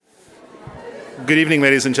Good evening,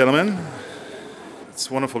 ladies and gentlemen. It's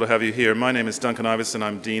wonderful to have you here. My name is Duncan Iveson.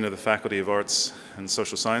 I'm Dean of the Faculty of Arts and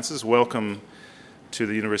Social Sciences. Welcome to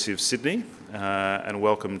the University of Sydney, and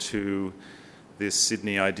welcome to this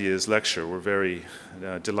Sydney Ideas Lecture. We're very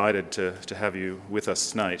delighted to have you with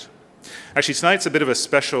us tonight. Actually, tonight's a bit of a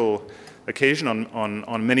special occasion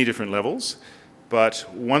on many different levels, but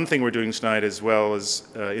one thing we're doing tonight, as well as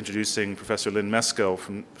introducing Professor Lynn Meskell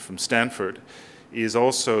from Stanford, is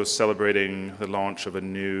also celebrating the launch of a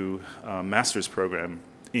new master's program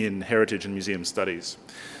in Heritage and Museum Studies.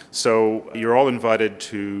 So you're all invited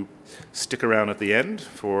to stick around at the end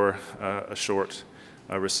for a short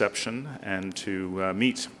reception and to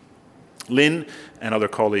meet Lynn and other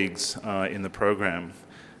colleagues in the program.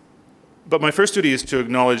 But my first duty is to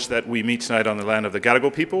acknowledge that we meet tonight on the land of the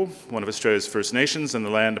Gadigal people, one of Australia's First Nations, and the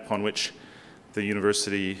land upon which the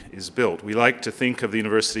university is built. We like to think of the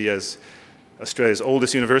university as Australia's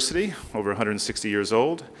oldest university, over 160 years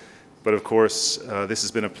old. But of course, this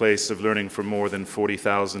has been a place of learning for more than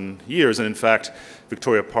 40,000 years. And in fact,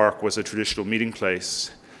 Victoria Park was a traditional meeting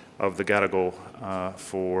place of the Gadigal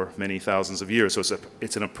for many thousands of years. So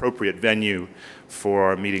it's an appropriate venue for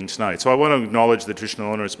our meeting tonight. So I want to acknowledge the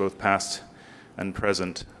traditional owners, both past and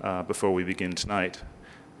present, before we begin tonight.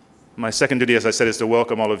 My second duty, as I said, is to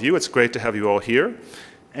welcome all of you. It's great to have you all here.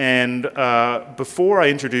 And before I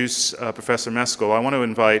introduce Professor Meskell, I want to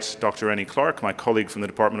invite Dr. Annie Clark, my colleague from the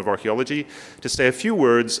Department of Archaeology, to say a few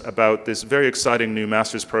words about this very exciting new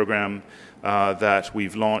master's program that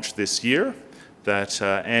we've launched this year, that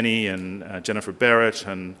Annie and Jennifer Barrett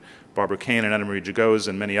and Barbara Kane and Anna Marie Jagos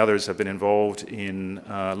and many others have been involved in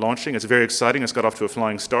launching. It's very exciting. It's got off to a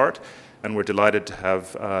flying start, and we're delighted to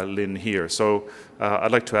have Lynn here. So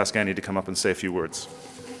I'd like to ask Annie to come up and say a few words.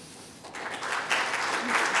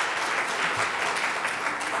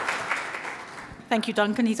 Thank you,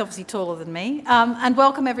 Duncan. He's obviously taller than me. And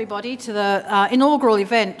welcome, everybody, to the inaugural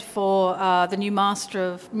event for the new Master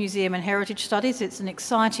of Museum and Heritage Studies. It's an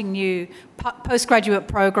exciting new postgraduate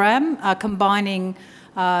program combining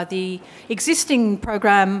the existing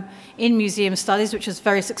program in Museum Studies, which has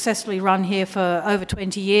very successfully run here for over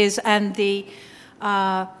 20 years, and the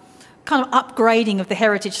kind of upgrading of the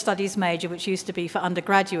Heritage Studies major, which used to be for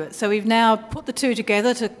undergraduates. So we've now put the two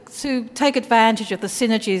together to take advantage of the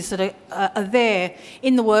synergies that are there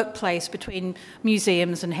in the workplace between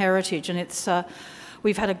museums and heritage. And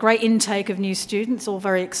we've had a great intake of new students, all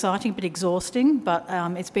very exciting but exhausting, but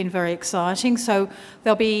it's been very exciting. So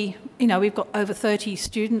there'll be, we've got over 30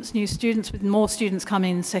 students, new students, with more students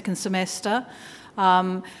coming in the second semester.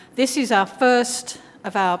 This is our first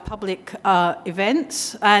of our public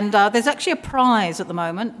events, and there's actually a prize at the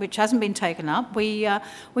moment which hasn't been taken up. We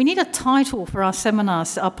need a title for our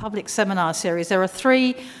seminars, our public seminar series. There are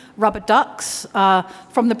 3 rubber ducks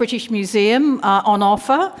from the British Museum on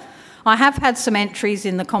offer. I have had some entries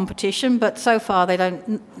in the competition, but so far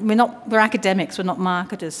we're academics, we're not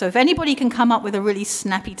marketers. So if anybody can come up with a really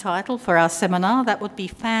snappy title for our seminar, that would be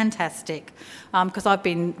fantastic, because I've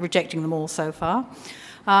been rejecting them all so far.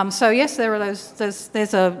 So yes, there are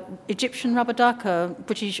there's a Egyptian rubber duck, a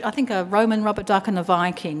British, I think a Roman rubber duck, and a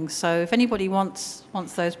Viking. So if anybody wants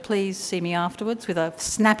those, please see me afterwards with a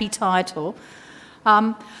snappy title.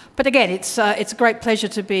 But again, it's a great pleasure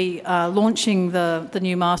to be launching the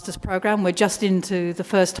new master's program. We're just into the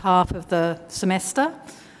first half of the semester.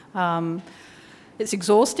 It's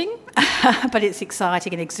exhausting, but it's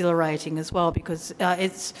exciting and exhilarating as well, because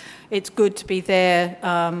it's good to be there.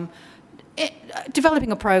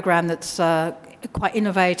 Developing a program that's quite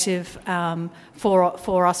innovative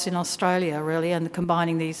for us in Australia, really, and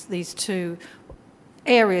combining these two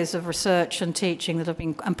areas of research and teaching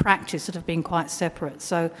and practice that have been quite separate.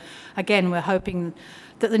 So, again, we're hoping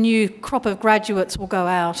that the new crop of graduates will go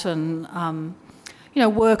out and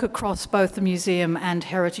work across both the museum and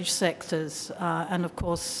heritage sectors, and of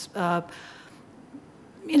course,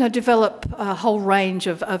 develop a whole range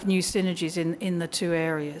of new synergies in the two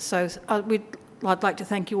areas. So I'd like to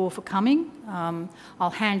thank you all for coming. I'll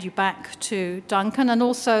hand you back to Duncan, and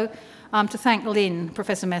also to thank Lynn,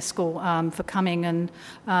 Professor Meskell, for coming and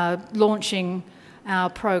launching our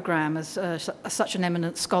program as such an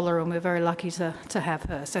eminent scholar, and we're very lucky to have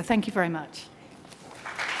her. So thank you very much.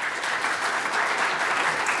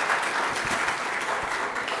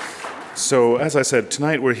 So, as I said,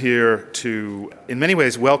 tonight we're here to, in many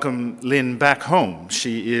ways, welcome Lynn back home.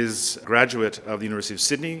 She is a graduate of the University of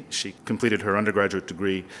Sydney. She completed her undergraduate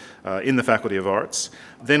degree in the Faculty of Arts,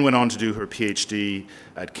 then went on to do her PhD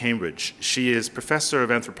at Cambridge. She is Professor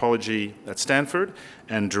of Anthropology at Stanford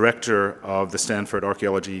and Director of the Stanford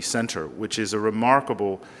Archaeology Center, which is a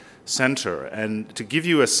remarkable center. And to give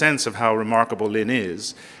you a sense of how remarkable Lynn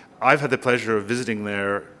is, I've had the pleasure of visiting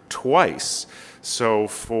there twice. So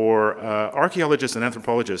for archaeologists and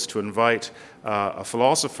anthropologists to invite a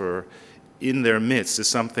philosopher in their midst is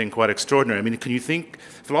something quite extraordinary. I mean, can you think,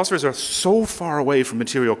 philosophers are so far away from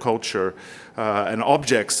material culture and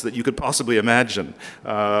objects that you could possibly imagine.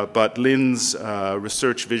 But Lynn's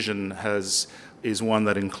research vision is one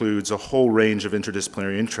that includes a whole range of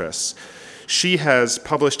interdisciplinary interests. She has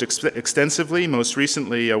published extensively, most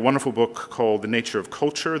recently a wonderful book called The Nature of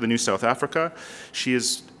Culture, The New South Africa. She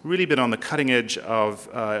has really been on the cutting edge of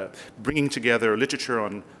bringing together literature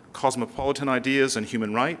on cosmopolitan ideas and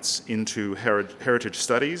human rights into heritage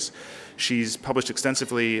studies. She's published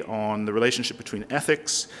extensively on the relationship between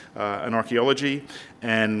ethics and archaeology,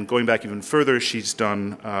 and going back even further, she's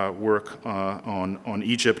done work on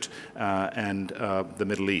Egypt and the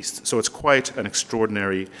Middle East. So it's quite an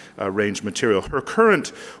extraordinary range of material. Her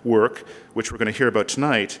current work, which we're going to hear about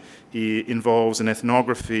tonight, involves an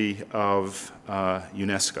ethnography of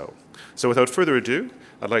UNESCO. So without further ado,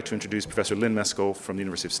 I'd like to introduce Professor Lynn Meskell from the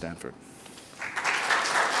University of Stanford.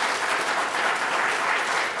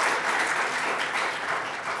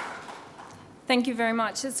 Thank you very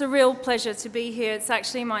much. It's a real pleasure to be here. It's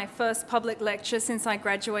actually my first public lecture since I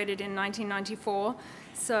graduated in 1994,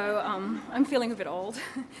 so I'm feeling a bit old.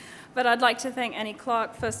 But I'd like to thank Annie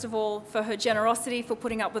Clark, first of all, for her generosity for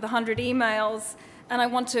putting up with 100 emails, and I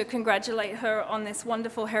want to congratulate her on this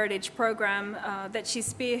wonderful heritage program that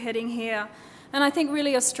she's spearheading here. And I think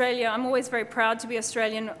really Australia, I'm always very proud to be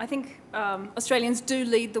Australian. I think Australians do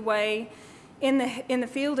lead the way in the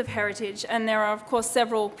field of heritage, and there are, of course,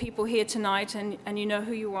 several people here tonight, and you know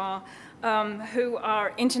who you are, who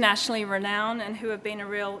are internationally renowned and who have been a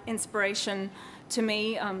real inspiration to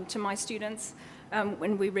me, to my students,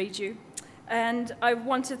 when we read you. And I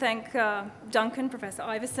want to thank Duncan, Professor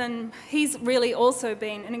Iveson. He's really also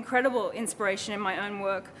been an incredible inspiration in my own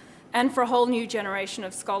work, and for a whole new generation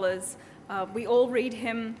of scholars. We all read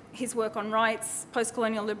him. His work on rights,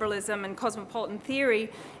 post-colonial liberalism, and cosmopolitan theory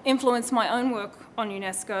influenced my own work on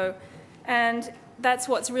UNESCO, and that's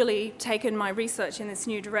what's really taken my research in this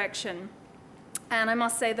new direction. And I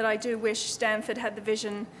must say that I do wish Stanford had the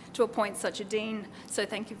vision to appoint such a dean, so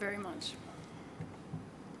thank you very much.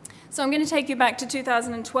 So I'm going to take you back to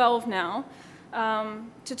 2012 now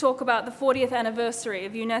to talk about the 40th anniversary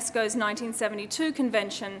of UNESCO's 1972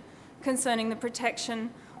 convention concerning the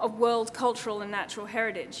protection of world cultural and natural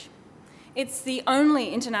heritage. It's the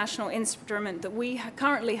only international instrument that we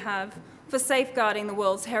currently have for safeguarding the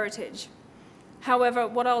world's heritage. However,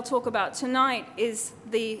 what I'll talk about tonight is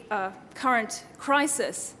the current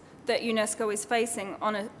crisis that UNESCO is facing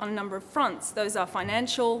on a number of fronts. Those are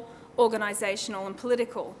financial, organizational, and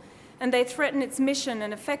political, and they threaten its mission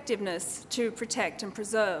and effectiveness to protect and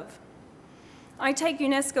preserve. I take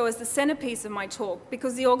UNESCO as the centerpiece of my talk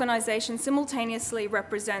because the organization simultaneously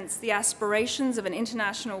represents the aspirations of an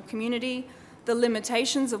international community, the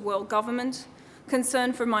limitations of world government,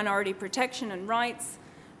 concern for minority protection and rights,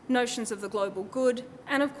 notions of the global good,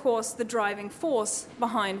 and of course, the driving force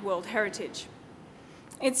behind world heritage.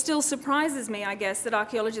 It still surprises me, I guess, that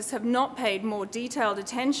archaeologists have not paid more detailed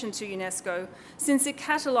attention to UNESCO since it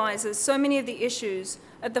catalyzes so many of the issues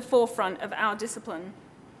at the forefront of our discipline.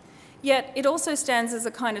 Yet it also stands as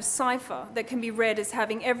a kind of cipher that can be read as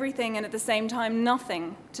having everything and at the same time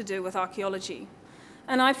nothing to do with archaeology.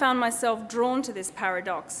 And I found myself drawn to this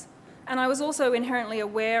paradox. And I was also inherently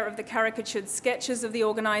aware of the caricatured sketches of the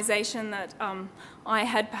organization that I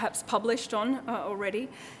had perhaps published on already,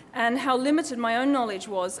 and how limited my own knowledge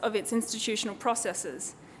was of its institutional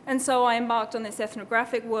processes. And so I embarked on this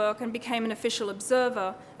ethnographic work and became an official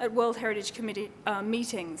observer at World Heritage Committee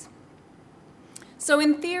meetings. So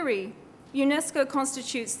in theory, UNESCO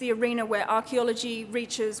constitutes the arena where archaeology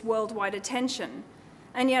reaches worldwide attention,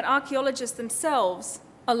 and yet archaeologists themselves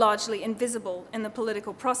are largely invisible in the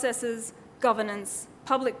political processes, governance,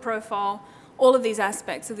 public profile, all of these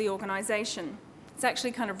aspects of the organization. It's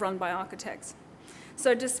actually kind of run by architects.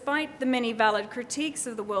 So despite the many valid critiques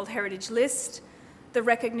of the World Heritage List, the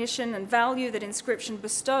recognition and value that inscription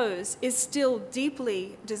bestows is still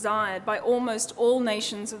deeply desired by almost all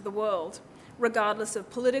nations of the world, regardless of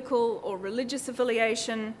political or religious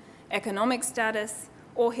affiliation, economic status,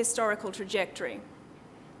 or historical trajectory.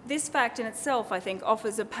 This fact in itself, I think,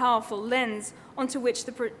 offers a powerful lens onto which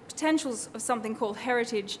the potentials of something called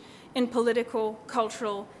heritage in political,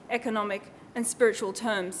 cultural, economic, and spiritual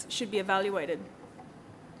terms should be evaluated.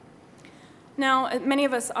 Now, many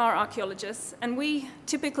of us are archaeologists, and we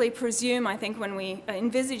typically presume, I think, when we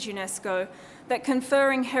envisage UNESCO, that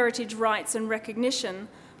conferring heritage rights and recognition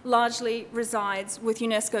largely resides with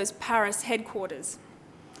UNESCO's Paris headquarters.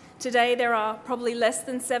 Today, there are probably less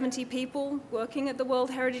than 70 people working at the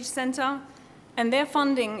World Heritage Centre, and their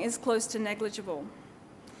funding is close to negligible.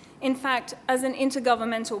 In fact, as an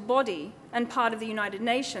intergovernmental body and part of the United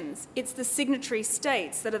Nations, it's the signatory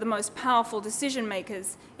states that are the most powerful decision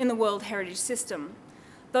makers in the World Heritage System.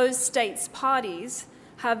 Those states' parties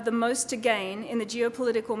have the most to gain in the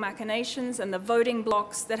geopolitical machinations and the voting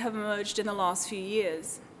blocs that have emerged in the last few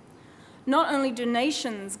years. Not only do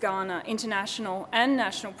nations garner international and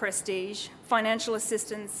national prestige, financial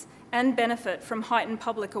assistance, and benefit from heightened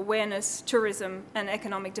public awareness, tourism, and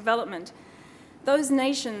economic development, those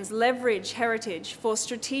nations leverage heritage for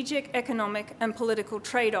strategic economic and political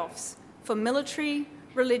trade-offs for military,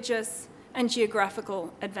 religious, and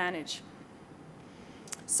geographical advantage.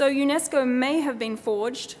 So UNESCO may have been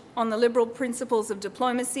forged on the liberal principles of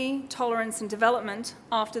diplomacy, tolerance, and development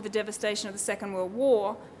after the devastation of the Second World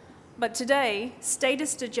War, but today,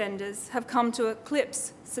 statist agendas have come to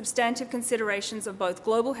eclipse substantive considerations of both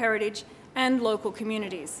global heritage and local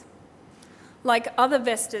communities. Like other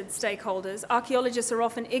vested stakeholders, archaeologists are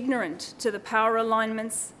often ignorant to the power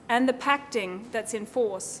alignments and the pacting that's in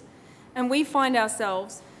force, and we find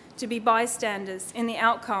ourselves to be bystanders in the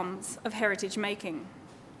outcomes of heritage making.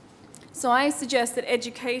 So I suggest that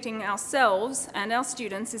educating ourselves and our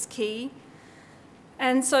students is key,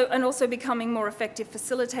 and also becoming more effective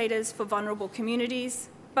facilitators for vulnerable communities,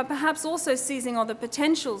 but perhaps also seizing on the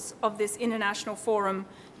potentials of this international forum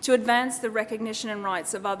to advance the recognition and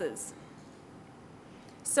rights of others.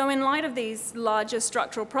 So in light of these larger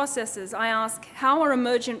structural processes, I ask, how are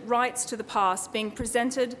emergent rights to the past being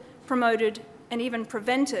presented, promoted, and even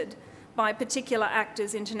prevented by particular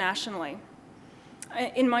actors internationally?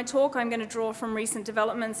 In my talk, I'm going to draw from recent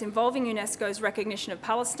developments involving UNESCO's recognition of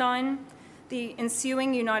Palestine, the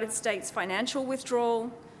ensuing United States financial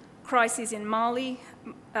withdrawal, crises in Mali,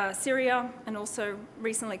 Syria, and also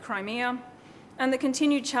recently Crimea, and the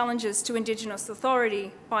continued challenges to Indigenous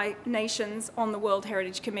authority by nations on the World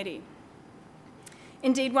Heritage Committee.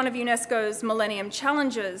 Indeed, one of UNESCO's Millennium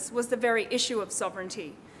Challenges was the very issue of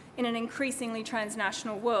sovereignty in an increasingly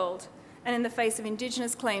transnational world and in the face of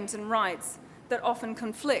Indigenous claims and rights that often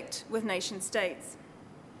conflict with nation states.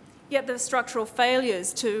 Yet the structural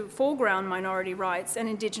failures to foreground minority rights and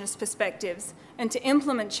Indigenous perspectives and to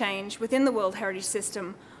implement change within the World Heritage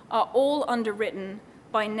System are all underwritten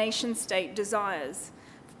by nation-state desires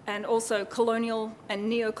and also colonial and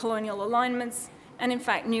neo-colonial alignments and, in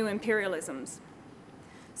fact, new imperialisms.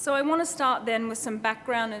 So I want to start then with some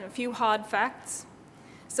background and a few hard facts.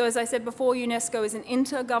 So as I said before, UNESCO is an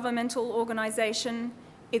intergovernmental organization.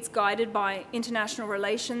 It's guided by international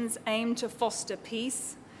relations aimed to foster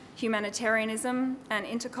peace, humanitarianism, and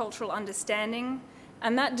intercultural understanding,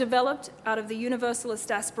 and that developed out of the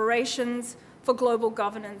universalist aspirations for global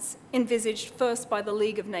governance envisaged first by the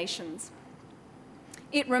League of Nations.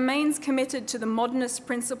 It remains committed to the modernist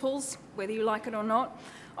principles, whether you like it or not,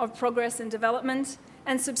 of progress and development,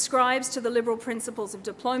 and subscribes to the liberal principles of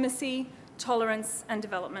diplomacy, tolerance, and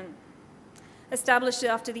development. Established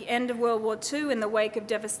after the end of World War II in the wake of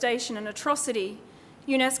devastation and atrocity,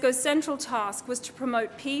 UNESCO's central task was to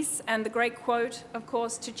promote peace and the great quote, of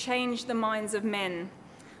course, to change the minds of men.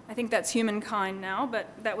 I think that's humankind now, but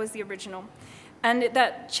that was the original. And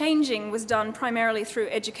that changing was done primarily through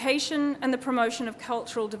education and the promotion of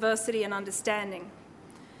cultural diversity and understanding.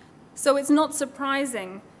 So it's not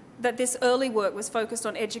surprising that this early work was focused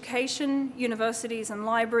on education, universities and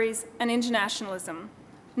libraries, and internationalism,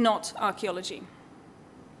 not archaeology.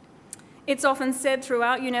 It's often said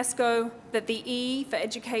throughout UNESCO that the E for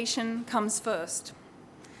education comes first.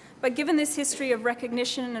 But given this history of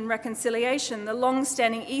recognition and reconciliation, the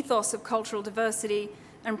long-standing ethos of cultural diversity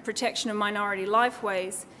and protection of minority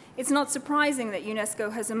lifeways, it's not surprising that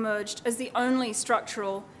UNESCO has emerged as the only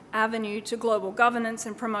structural avenue to global governance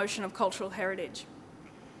and promotion of cultural heritage.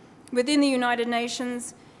 Within the United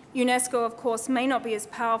Nations, UNESCO, of course, may not be as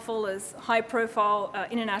powerful as high-profile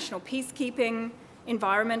international peacekeeping,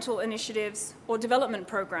 environmental initiatives, or development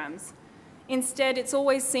programs. Instead, it's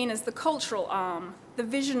always seen as the cultural arm, the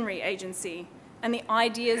visionary agency, and the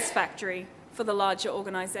ideas factory for the larger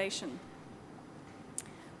organization.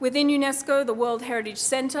 Within UNESCO, the World Heritage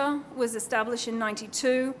Centre was established in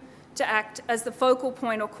 1992 to act as the focal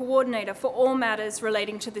point or coordinator for all matters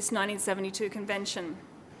relating to this 1972 convention.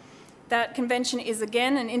 That convention is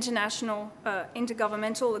again an international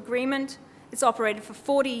intergovernmental agreement. It's operated for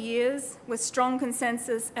 40 years with strong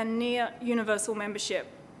consensus and near universal membership.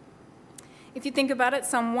 If you think about it,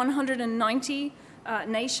 some 190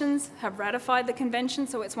 nations have ratified the convention,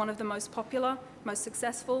 so it's one of the most popular, most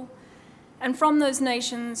successful. And from those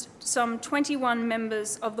nations, some 21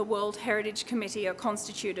 members of the World Heritage Committee are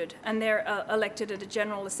constituted, and they're elected at a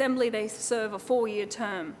General Assembly. They serve a 4-year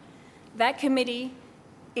term. That committee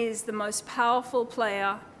is the most powerful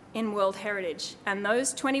player in World Heritage, and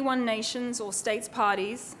those 21 nations, or states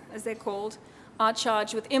parties, as they're called, are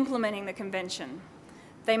charged with implementing the convention.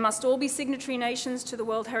 They must all be signatory nations to the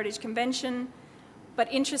World Heritage Convention,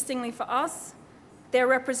 but interestingly for us, their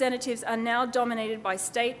representatives are now dominated by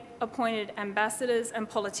state-appointed ambassadors and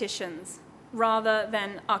politicians, rather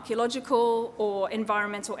than archaeological or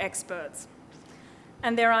environmental experts.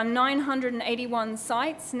 And there are 981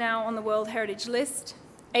 sites now on the World Heritage List.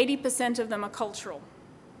 80% of them are cultural.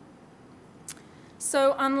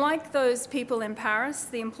 So unlike those people in Paris,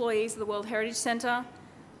 the employees of the World Heritage Centre,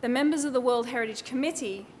 the members of the World Heritage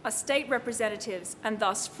Committee are state representatives and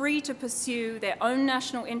thus free to pursue their own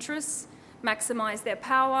national interests, maximise their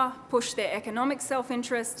power, push their economic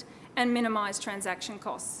self-interest, and minimise transaction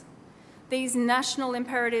costs. These national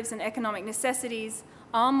imperatives and economic necessities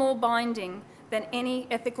are more binding than any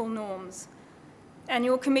ethical norms.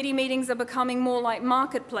 Annual committee meetings are becoming more like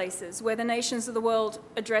marketplaces where the nations of the world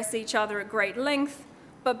address each other at great length,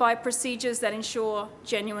 but by procedures that ensure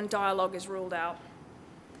genuine dialogue is ruled out.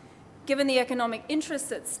 Given the economic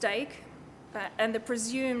interests at stake and the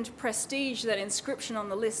presumed prestige that inscription on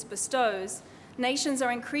the list bestows, nations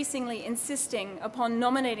are increasingly insisting upon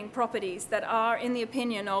nominating properties that are, in the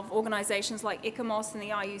opinion of organisations like ICOMOS and the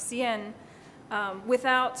IUCN,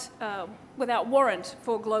 without warrant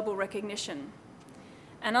for global recognition.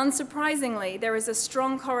 And unsurprisingly, there is a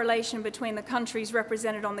strong correlation between the countries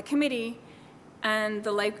represented on the committee and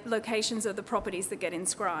the locations of the properties that get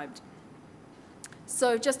inscribed.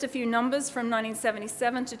 So just a few numbers from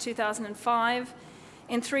 1977 to 2005.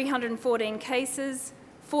 In 314 cases,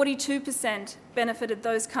 42% benefited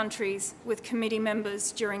those countries with committee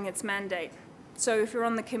members during its mandate. So if you're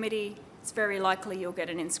on the committee, it's very likely you'll get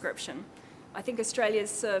an inscription. I think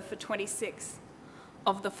Australia's served for 26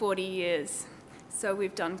 of the 40 years, so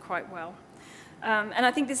we've done quite well. And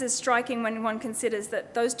I think this is striking when one considers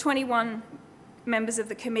that those 21 members of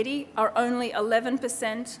the committee are only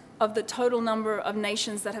 11% of the total number of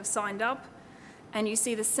nations that have signed up, and you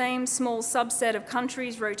see the same small subset of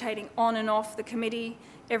countries rotating on and off the committee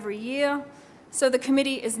every year. So the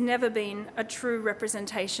committee has never been a true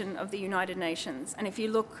representation of the United Nations. And if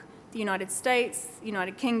you look, the United States,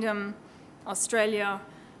 United Kingdom, Australia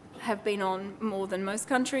have been on more than most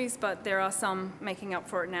countries, but there are some making up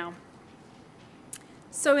for it now.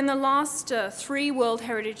 So in the last 3 World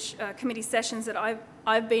Heritage Committee sessions that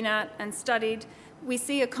I've been at and studied, we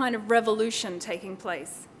see a kind of revolution taking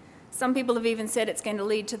place. Some people have even said it's going to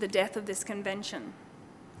lead to the death of this convention.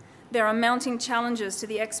 There are mounting challenges to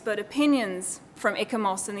the expert opinions from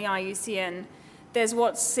ICOMOS and the IUCN. There's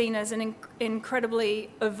what's seen as an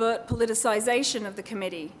incredibly overt politicisation of the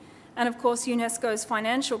committee. And of course, UNESCO's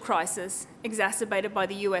financial crisis, exacerbated by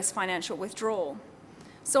the US financial withdrawal.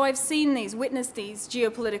 So I've witnessed these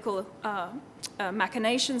geopolitical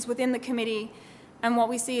machinations within the committee, and what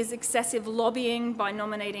we see is excessive lobbying by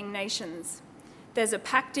nominating nations. There's a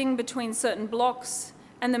pacting between certain blocs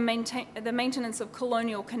and the maintenance of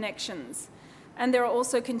colonial connections. And there are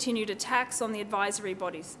also continued attacks on the advisory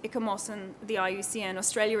bodies, ICOMOS and the IUCN.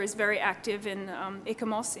 Australia is very active in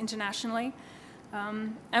ICOMOS internationally.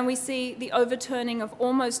 And we see the overturning of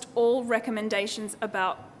almost all recommendations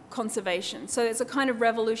about conservation. So it's a kind of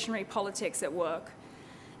revolutionary politics at work.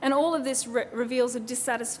 And all of this reveals a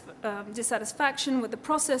dissatisfaction with the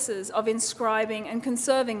processes of inscribing and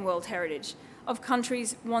conserving world heritage, of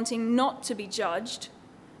countries wanting not to be judged,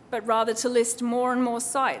 but rather to list more and more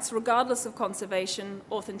sites, regardless of conservation,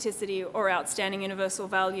 authenticity, or outstanding universal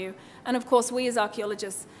value. And of course, we as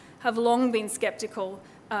archaeologists have long been skeptical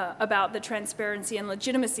about the transparency and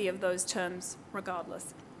legitimacy of those terms,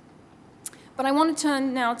 regardless. But I want to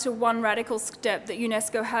turn now to one radical step that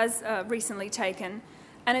UNESCO has recently taken,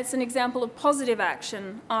 and it's an example of positive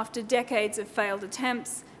action after decades of failed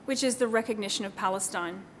attempts, which is the recognition of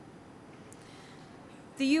Palestine.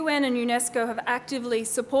 The UN and UNESCO have actively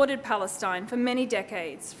supported Palestine for many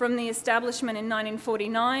decades, from the establishment in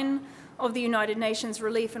 1949 of the United Nations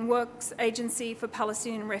Relief and Works Agency for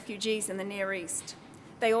Palestinian refugees in the Near East.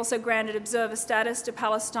 They also granted observer status to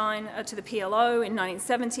Palestine, to the PLO in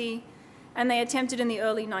 1970, and they attempted in the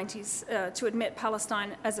early 90s to admit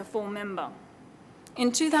Palestine as a full member.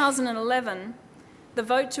 In 2011, the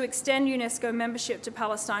vote to extend UNESCO membership to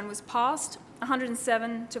Palestine was passed,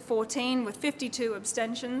 107 to 14, with 52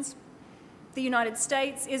 abstentions. The United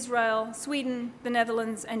States, Israel, Sweden, the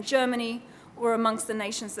Netherlands, and Germany were amongst the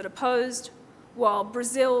nations that opposed, while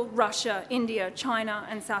Brazil, Russia, India, China,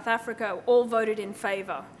 and South Africa all voted in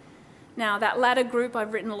favour. Now, that latter group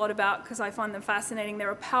I've written a lot about because I find them fascinating.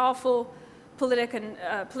 They're a powerful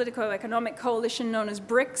politico-economic coalition known as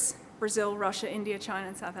BRICS, Brazil, Russia, India, China,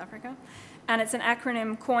 and South Africa. And it's an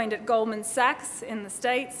acronym coined at Goldman Sachs in the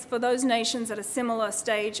States for those nations at a similar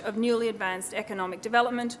stage of newly advanced economic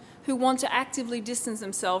development who want to actively distance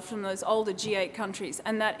themselves from those older G8 countries.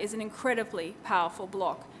 And that is an incredibly powerful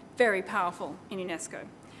bloc, very powerful in UNESCO.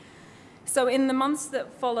 So in the months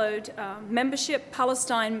that followed membership,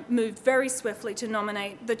 Palestine moved very swiftly to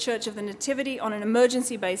nominate the Church of the Nativity on an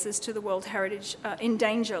emergency basis to the World Heritage in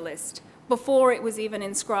Danger list, before it was even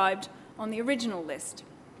inscribed on the original list.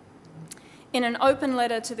 In an open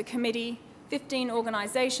letter to the committee, 15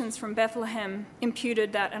 organisations from Bethlehem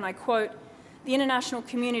imputed that, and I quote, "The international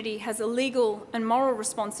community has a legal and moral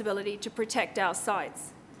responsibility to protect our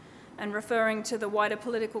sites." And referring to the wider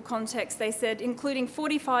political context, they said, including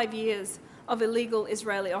 45 years of illegal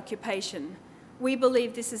Israeli occupation, "We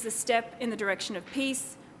believe this is a step in the direction of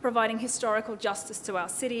peace, providing historical justice to our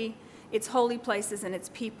city, its holy places and its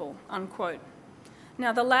people," unquote.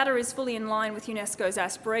 Now, the latter is fully in line with UNESCO's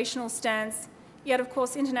aspirational stance, yet of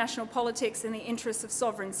course international politics in the interests of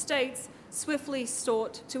sovereign states swiftly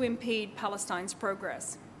sought to impede Palestine's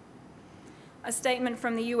progress. A statement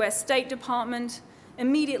from the US State Department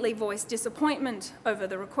immediately voiced disappointment over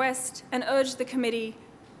the request and urged the committee,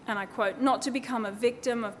 and I quote, "not to become a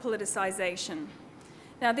victim of politicization."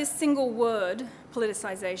 Now, this single word,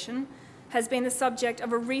 politicization, has been the subject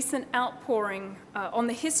of a recent outpouring on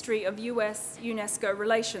the history of US-UNESCO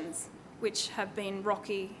relations, which have been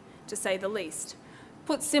rocky, to say the least.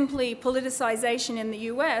 Put simply, politicization in the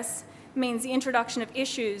US means the introduction of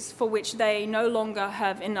issues for which they no longer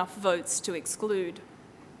have enough votes to exclude.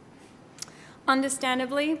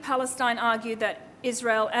 Understandably, Palestine argued that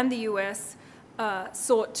Israel and the US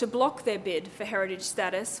sought to block their bid for heritage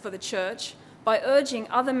status for the church by urging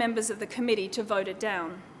other members of the committee to vote it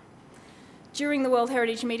down. During the World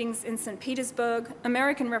Heritage meetings in St. Petersburg,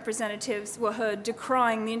 American representatives were heard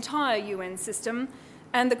decrying the entire UN system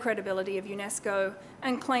and the credibility of UNESCO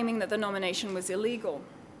and claiming that the nomination was illegal.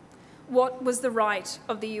 What was the right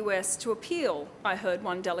of the US to appeal? I heard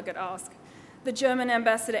one delegate ask. The German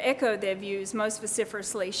ambassador echoed their views most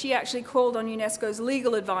vociferously. She actually called on UNESCO's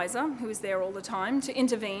legal advisor, who was there all the time, to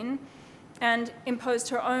intervene and imposed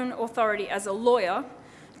her own authority as a lawyer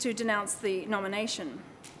to denounce the nomination.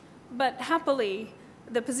 But happily,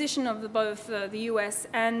 the position of both the US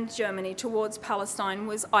and Germany towards Palestine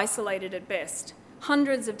was isolated at best.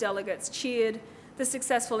 Hundreds of delegates cheered the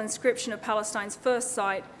successful inscription of Palestine's first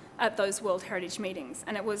site at those World Heritage meetings.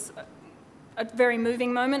 And it was a very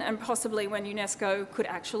moving moment, and possibly when UNESCO could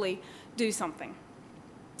actually do something.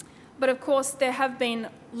 But of course, there have been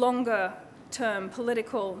longer-term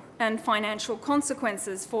political and financial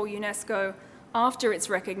consequences for UNESCO after its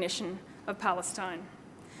recognition of Palestine.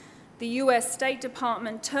 The US State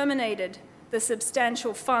Department terminated the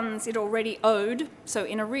substantial funds it already owed, so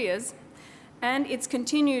in arrears, and its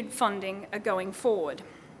continued funding going forward.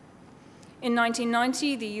 In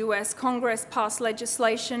 1990, the US Congress passed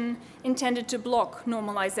legislation intended to block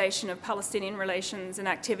normalization of Palestinian relations and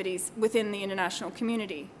activities within the international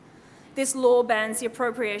community. This law bans the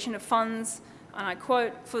appropriation of funds, and I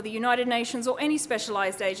quote, "for the United Nations or any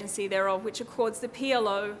specialized agency thereof which accords the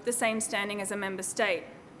PLO the same standing as a member state."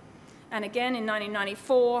 And again, in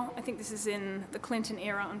 1994, I think this is in the Clinton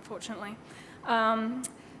era, unfortunately,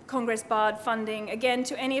 Congress barred funding, again,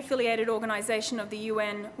 to any affiliated organisation of the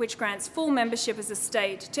UN which grants full membership as a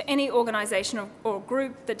state to any organisation or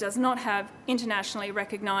group that does not have internationally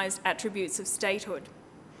recognised attributes of statehood,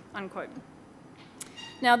 unquote.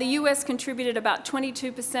 Now, the US contributed about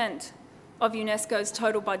 22% of UNESCO's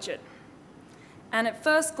total budget. And at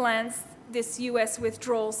first glance, this US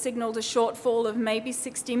withdrawal signalled a shortfall of maybe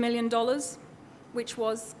 $60 million, which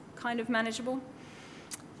was kind of manageable.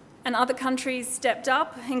 And other countries stepped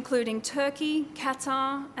up, including Turkey,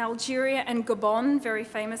 Qatar, Algeria, and Gabon, very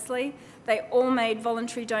famously. They all made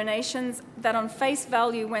voluntary donations that on face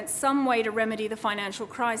value went some way to remedy the financial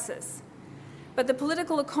crisis. But the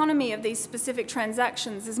political economy of these specific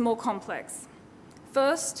transactions is more complex.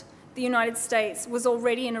 First, the United States was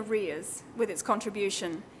already in arrears with its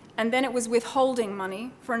contribution, and then it was withholding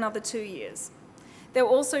money for another 2 years. There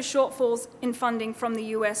were also shortfalls in funding from the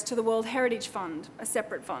US to the World Heritage Fund, a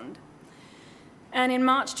separate fund. And in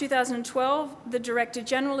March 2012, the Director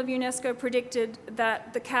General of UNESCO predicted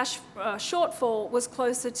that the cash shortfall was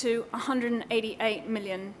closer to $188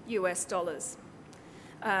 million US.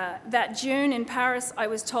 That June in Paris, I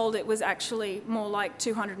was told it was actually more like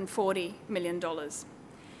 $240 million.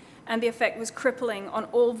 and the effect was crippling on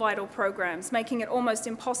all vital programs, making it almost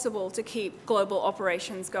impossible to keep global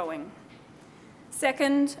operations going.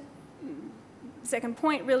 Second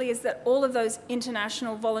point really is that all of those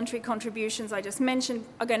international voluntary contributions I just mentioned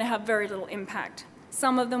are going to have very little impact.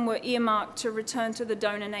 Some of them were earmarked to return to the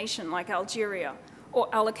donor nation, like Algeria, or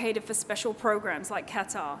allocated for special programs like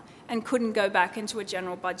Qatar, and couldn't go back into a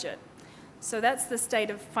general budget. So that's the state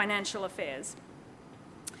of financial affairs.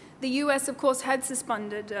 The US, of course, had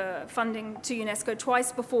suspended funding to UNESCO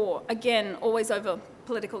twice before, again, always over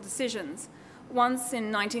political decisions. Once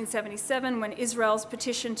in 1977, when Israel's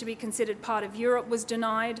petition to be considered part of Europe was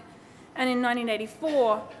denied, and in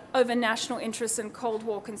 1984, over national interests and Cold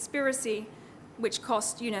War conspiracy, which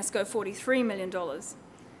cost UNESCO $43 million.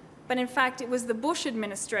 But in fact, it was the Bush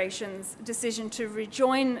administration's decision to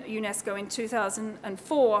rejoin UNESCO in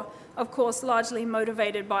 2004, of course, largely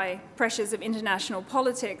motivated by pressures of international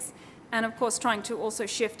politics, and of course, trying to also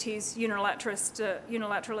shift his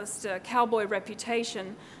unilateralist cowboy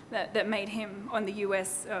reputation that made him on the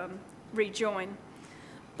US rejoin.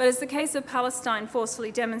 But as the case of Palestine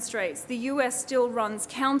forcefully demonstrates, the US still runs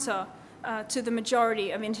counter to the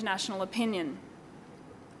majority of international opinion.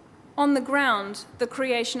 On the ground, the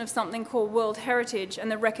creation of something called World Heritage and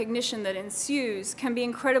the recognition that ensues can be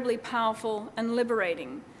incredibly powerful and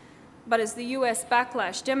liberating. But as the US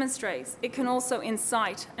backlash demonstrates, it can also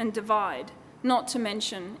incite and divide, not to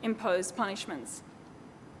mention impose punishments.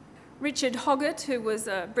 Richard Hoggart, who was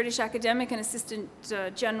a British academic and Assistant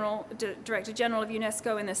Director General of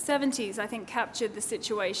UNESCO in the 70s, I think captured the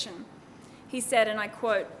situation. He said, and I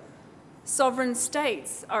quote, "Sovereign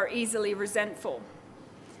states are easily resentful."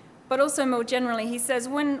 But also more generally, he says,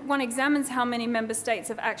 when one examines how many member states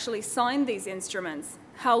have actually signed these instruments,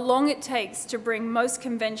 how long it takes to bring most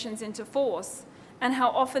conventions into force, and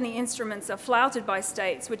how often the instruments are flouted by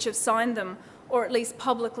states which have signed them or at least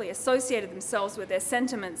publicly associated themselves with their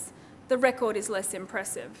sentiments, the record is less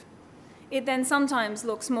impressive. It then sometimes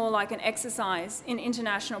looks more like an exercise in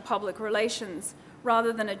international public relations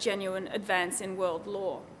rather than a genuine advance in world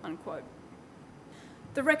law, unquote.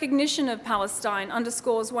 The recognition of Palestine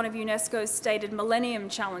underscores one of UNESCO's stated millennium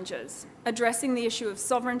challenges, addressing the issue of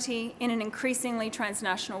sovereignty in an increasingly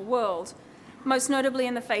transnational world, most notably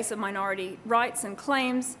in the face of minority rights and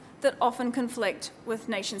claims that often conflict with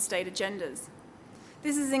nation-state agendas.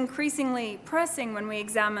 This is increasingly pressing when we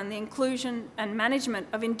examine the inclusion and management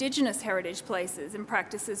of Indigenous heritage places and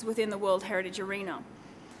practices within the World Heritage arena.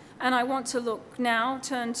 And I want to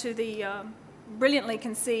turn to the brilliantly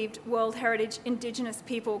conceived World Heritage Indigenous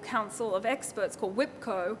People Council of Experts called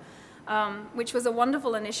WIPCO, which was a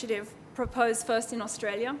wonderful initiative proposed first in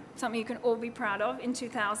Australia, something you can all be proud of, in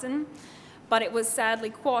 2000, but it was sadly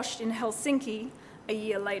quashed in Helsinki a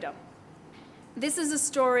year later. This is a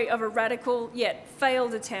story of a radical yet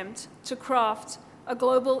failed attempt to craft a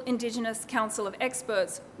global Indigenous Council of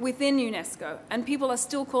Experts within UNESCO, and people are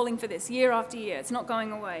still calling for this year after year. It's not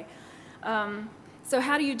going away. So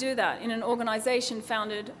how do you do that in an organization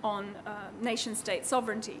founded on nation-state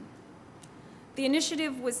sovereignty? The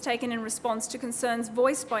initiative was taken in response to concerns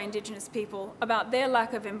voiced by Indigenous people about their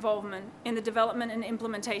lack of involvement in the development and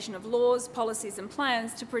implementation of laws, policies, and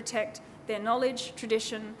plans to protect their knowledge,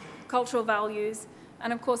 tradition, cultural values,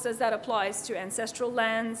 and of course, as that applies to ancestral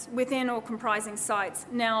lands within or comprising sites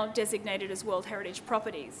now designated as World Heritage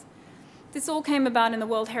properties. This all came about in the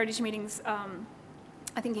World Heritage meetings,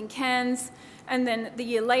 I think in Cairns, and then the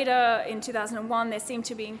year later, in 2001, there seemed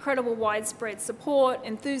to be incredible widespread support,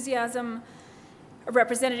 enthusiasm. A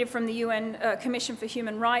representative from the UN Commission for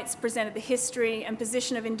Human Rights presented the history and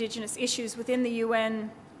position of Indigenous issues within the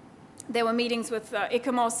UN. There were meetings with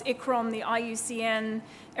ICOMOS, ICROM, the IUCN.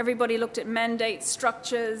 Everybody looked at mandates,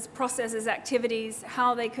 structures, processes, activities,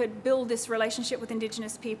 how they could build this relationship with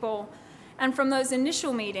Indigenous people. And from those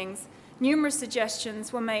initial meetings, numerous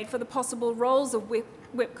suggestions were made for the possible roles of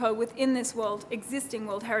WIPCO within this existing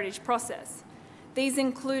World Heritage process. These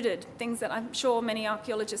included things that I'm sure many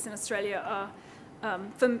archaeologists in Australia are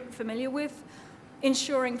familiar with: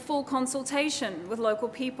 ensuring full consultation with local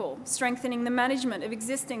people, strengthening the management of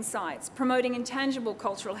existing sites, promoting intangible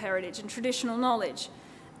cultural heritage and traditional knowledge,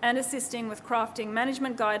 and assisting with crafting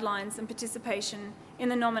management guidelines and participation in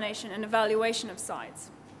the nomination and evaluation of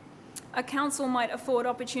sites. A council might afford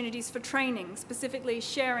opportunities for training, specifically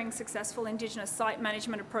sharing successful Indigenous site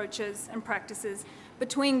management approaches and practices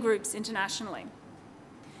between groups internationally.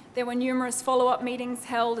 There were numerous follow-up meetings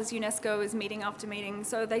held as UNESCO is meeting after meeting.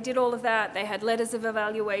 So they did all of that. They had letters of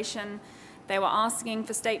evaluation. They were asking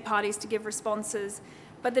for state parties to give responses.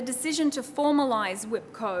 But the decision to formalize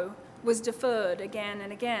WIPCO was deferred again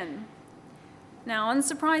and again. Now,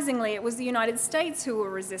 unsurprisingly, it was the United States who were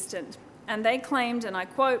resistant, and they claimed, and I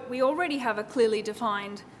quote, "We already have a clearly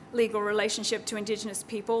defined legal relationship to Indigenous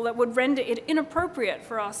people that would render it inappropriate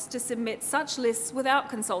for us to submit such lists without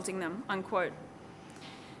consulting them," unquote.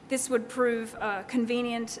 This would prove a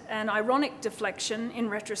convenient and ironic deflection in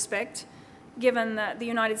retrospect, given that the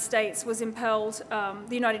United States was impelled,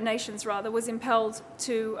 the United Nations rather, was impelled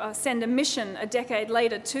to send a mission a decade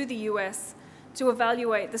later to the US to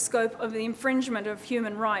evaluate the scope of the infringement of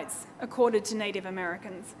human rights accorded to Native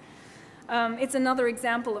Americans. It's another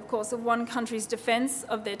example, of course, of one country's defense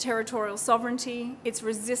of their territorial sovereignty, its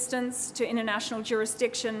resistance to international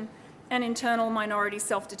jurisdiction and internal minority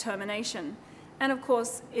self-determination, and of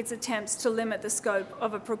course, its attempts to limit the scope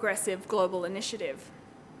of a progressive global initiative.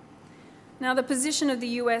 Now, the position of the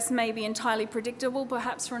US may be entirely predictable.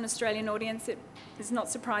 Perhaps for an Australian audience, it is not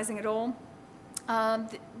surprising at all.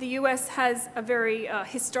 The US has a very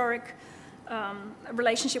historic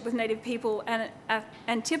relationship with Native people and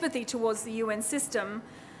antipathy towards the UN system.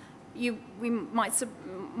 We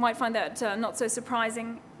might find that not so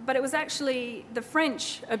surprising, but it was actually the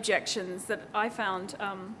French objections that I found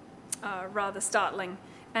rather startling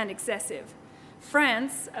and excessive.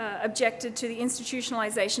 France objected to the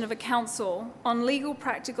institutionalization of a council on legal,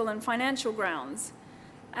 practical, and financial grounds.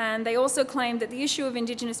 And they also claimed that the issue of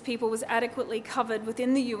Indigenous people was adequately covered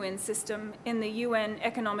within the UN system in the UN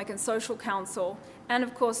Economic and Social Council. And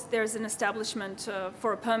of course, there's an establishment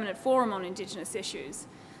for a permanent forum on Indigenous issues.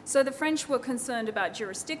 So the French were concerned about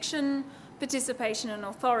jurisdiction, participation, and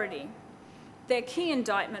authority. Their key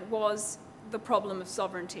indictment was the problem of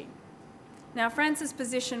sovereignty. Now, France's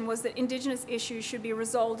position was that Indigenous issues should be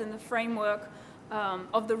resolved in the framework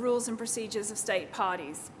of the rules and procedures of state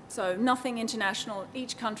parties. So nothing international,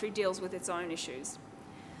 each country deals with its own issues.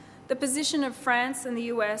 The position of France and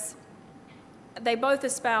the US, they both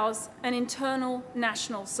espouse an internal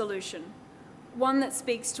national solution, one that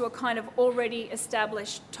speaks to a kind of already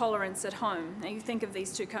established tolerance at home. Now you think of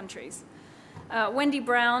these two countries. Wendy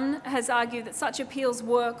Brown has argued that such appeals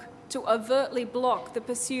work to overtly block the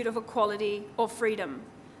pursuit of equality or freedom.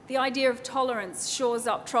 The idea of tolerance shores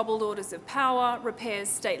up troubled orders of power, repairs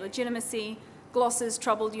state legitimacy, glosses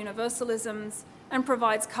troubled universalisms, and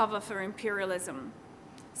provides cover for imperialism.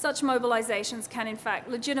 Such mobilizations can in fact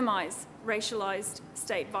legitimize racialized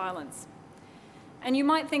state violence. And you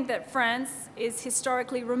might think that France is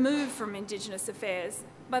historically removed from Indigenous affairs,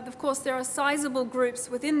 but of course there are sizable groups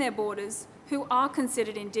within their borders who are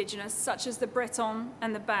considered Indigenous, such as the Breton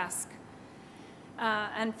and the Basque.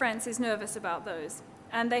 And France is nervous about those.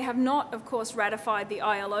 And they have not, of course, ratified the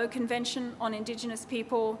ILO Convention on Indigenous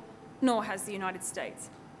People, nor has the United States.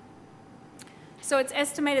 So it's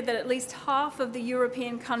estimated that at least half of the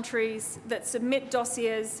European countries that submit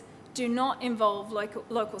dossiers do not involve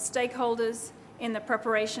local stakeholders in the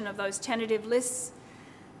preparation of those tentative lists,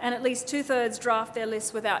 and at least 2/3 draft their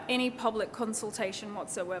lists without any public consultation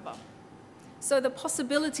whatsoever. So the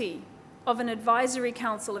possibility of an advisory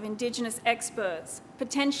council of Indigenous experts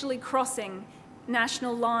potentially crossing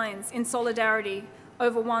national lines in solidarity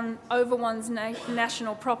over one's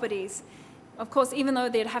national properties, of course, even though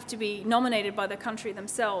they'd have to be nominated by the country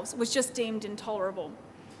themselves, was just deemed intolerable.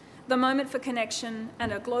 The moment for connection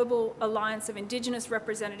and a global alliance of Indigenous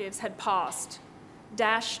representatives had passed,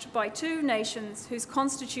 dashed by two nations whose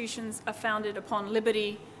constitutions are founded upon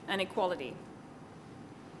liberty and equality.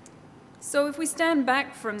 So if we stand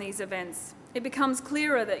back from these events, it becomes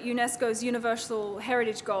clearer that UNESCO's universal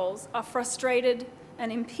heritage goals are frustrated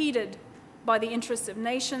and impeded by the interests of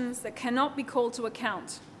nations that cannot be called to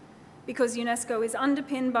account, because UNESCO is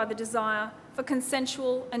underpinned by the desire for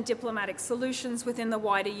consensual and diplomatic solutions within the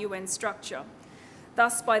wider UN structure,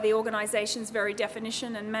 thus by the organization's very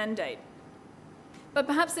definition and mandate. But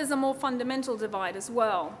perhaps there's a more fundamental divide as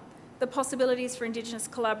well. The possibilities for Indigenous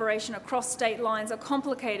collaboration across state lines are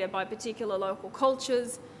complicated by particular local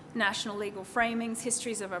cultures, national legal framings,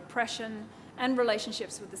 histories of oppression, and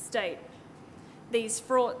relationships with the state. These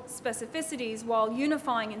fraught specificities, while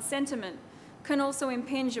unifying in sentiment, can also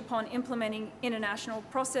impinge upon implementing international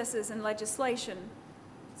processes and legislation.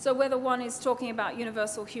 So whether one is talking about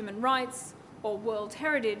universal human rights or world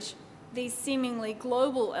heritage, these seemingly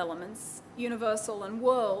global elements, universal and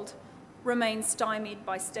world, remain stymied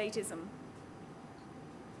by statism.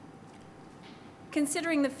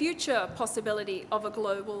 Considering the future possibility of a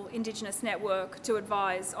global Indigenous network to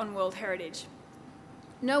advise on world heritage,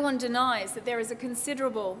 no one denies that there is a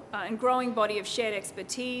considerable and growing body of shared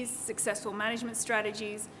expertise, successful management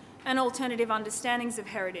strategies, and alternative understandings of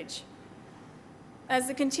heritage. as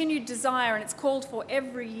the continued desire, and it's called for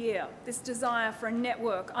every year, this desire for a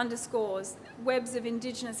network underscores webs of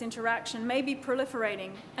Indigenous interaction may be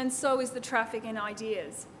proliferating, and so is the traffic in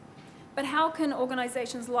ideas. But how can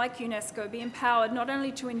organisations like UNESCO be empowered not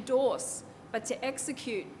only to endorse, but to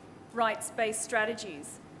execute rights-based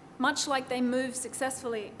strategies, much like they moved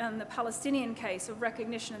successfully in the Palestinian case of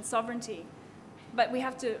recognition and sovereignty? But we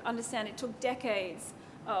have to understand it took decades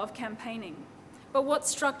of campaigning. But what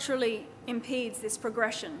structurally impedes this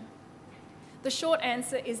progression? The short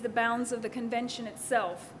answer is the bounds of the convention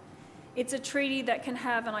itself. It's a treaty that can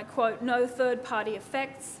have, and I quote, no third-party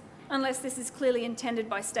effects unless this is clearly intended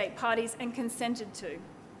by state parties and consented to.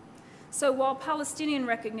 So while Palestinian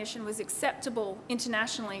recognition was acceptable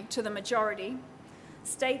internationally to the majority,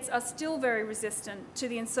 states are still very resistant to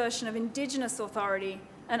the insertion of Indigenous authority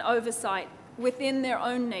and oversight within their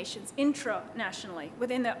own nations, intra-nationally,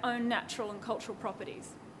 within their own natural and cultural properties.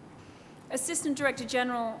 Assistant Director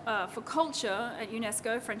General for Culture at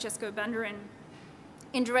UNESCO, Francesco Banderin,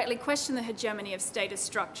 indirectly questioned the hegemony of status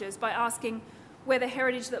structures by asking whether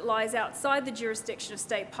heritage that lies outside the jurisdiction of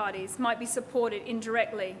state parties might be supported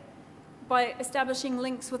indirectly by establishing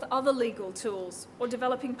links with other legal tools or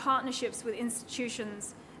developing partnerships with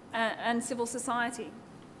institutions and civil society.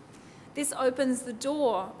 This opens the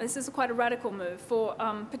door, this is quite a radical move, for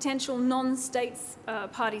potential non-state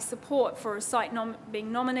party support for a site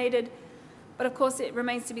being nominated, but of course it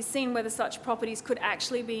remains to be seen whether such properties could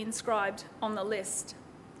actually be inscribed on the list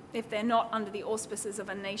if they're not under the auspices of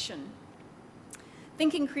a nation.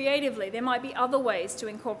 Thinking creatively, there might be other ways to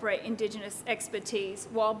incorporate Indigenous expertise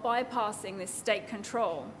while bypassing this state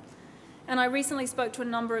control. And I recently spoke to a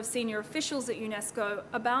number of senior officials at UNESCO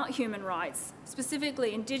about human rights,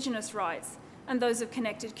 specifically Indigenous rights, and those of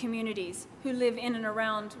connected communities who live in and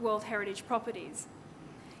around World Heritage properties.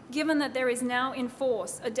 Given that there is now in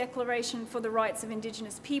force a Declaration for the Rights of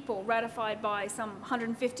Indigenous People ratified by some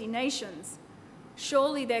 150 nations,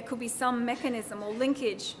 surely there could be some mechanism or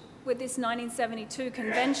linkage with this 1972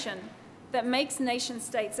 convention that makes nation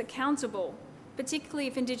states accountable, particularly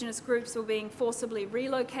if Indigenous groups were being forcibly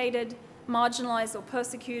relocated, marginalised or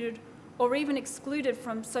persecuted, or even excluded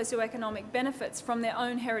from socioeconomic benefits from their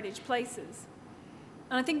own heritage places.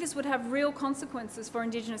 And I think this would have real consequences for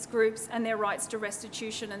Indigenous groups and their rights to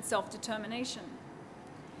restitution and self-determination.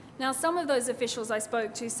 Now, some of those officials I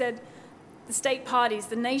spoke to said the state parties,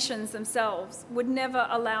 the nations themselves, would never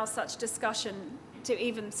allow such discussion to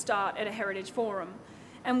even start at a heritage forum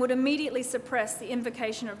and would immediately suppress the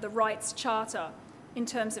invocation of the Rights Charter in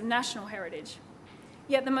terms of national heritage.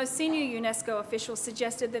 Yet the most senior UNESCO officials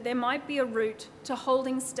suggested that there might be a route to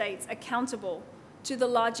holding states accountable to the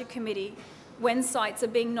larger committee when sites are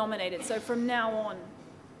being nominated, so from now on.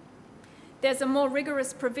 There's a more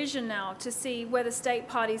rigorous provision now to see whether state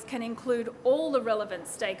parties can include all the relevant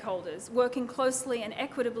stakeholders, working closely and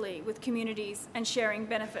equitably with communities and sharing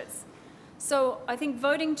benefits. So I think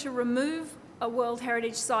voting to remove a World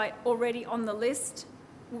Heritage Site already on the list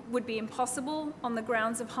would be impossible on the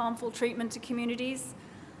grounds of harmful treatment to communities.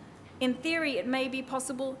 In theory, it may be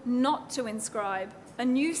possible not to inscribe a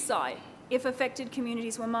new site if affected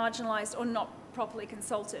communities were marginalised or not properly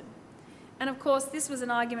consulted. And of course, this was an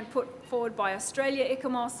argument put forward by Australia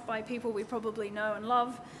ICOMOS, by people we probably know and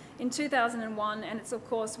love, in 2001, and it's of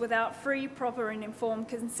course without free, proper and informed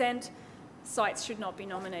consent, sites should not be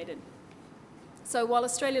nominated. So while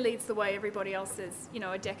Australia leads the way, everybody else is,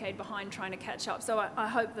 a decade behind trying to catch up. So I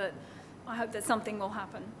hope that something will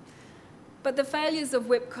happen. But the failures of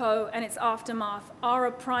WIPCO and its aftermath are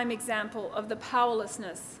a prime example of the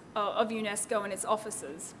powerlessness of UNESCO and its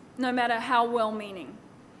officers, no matter how well-meaning.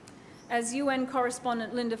 As UN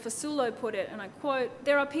correspondent Linda Fasulo put it, and I quote,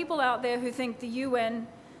 "There are people out there who think the UN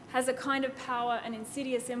has a kind of power and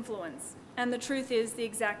insidious influence, and the truth is the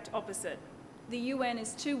exact opposite. The UN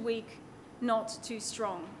is too weak, not too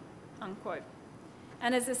strong," unquote.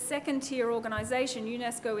 And as a second-tier organisation,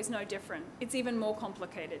 UNESCO is no different. It's even more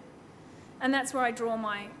complicated. And that's where I draw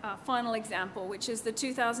my final example, which is the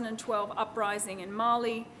 2012 uprising in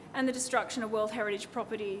Mali and the destruction of World Heritage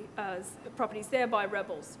properties there by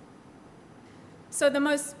rebels. So the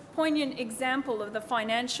most poignant example of the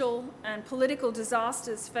financial and political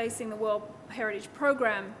disasters facing the World Heritage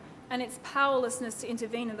Programme and its powerlessness to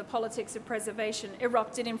intervene in the politics of preservation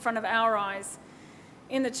erupted in front of our eyes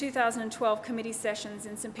in the 2012 committee sessions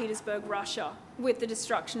in St. Petersburg, Russia, with the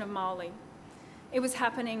destruction of Mali. It was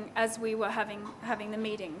happening as we were having the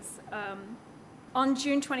meetings. On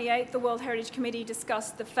June 28th, the World Heritage Committee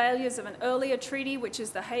discussed the failures of an earlier treaty, which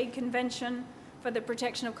is the Hague Convention for the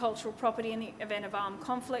Protection of Cultural Property in the Event of Armed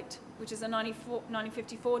Conflict, which is a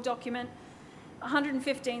 1954 document,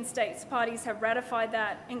 115 states parties have ratified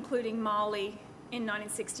that, including Mali in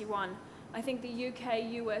 1961. I think the UK,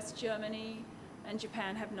 US, Germany, and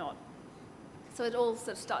Japan have not. So it all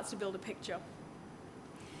sort of starts to build a picture.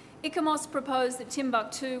 ICOMOS proposed that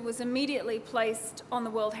Timbuktu was immediately placed on the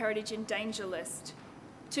World Heritage in Danger list.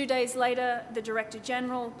 2 days later, the Director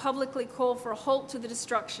General publicly called for a halt to the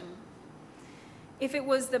destruction. If it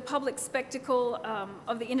was the public spectacle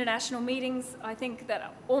of the international meetings, I think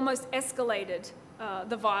that almost escalated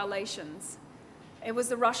the violations. It was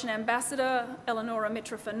the Russian ambassador, Eleonora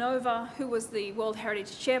Mitrofanova, who was the World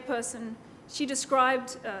Heritage chairperson. She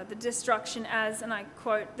described the destruction as, and I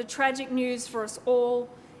quote, "the tragic news for us all,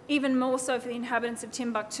 even more so for the inhabitants of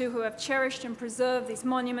Timbuktu who have cherished and preserved these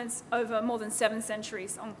monuments over more than 7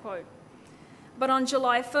 centuries," unquote. But on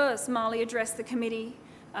July 1st, Mali addressed the committee.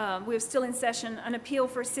 We were still in session, an appeal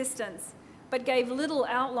for assistance, but gave little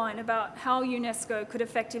outline about how UNESCO could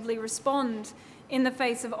effectively respond in the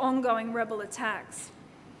face of ongoing rebel attacks.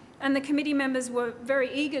 And the committee members were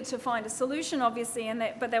very eager to find a solution, obviously,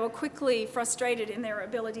 but they were quickly frustrated in their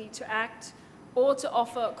ability to act or to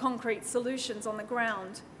offer concrete solutions on the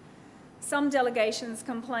ground. Some delegations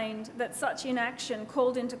complained that such inaction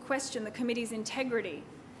called into question the committee's integrity,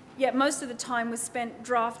 yet most of the time was spent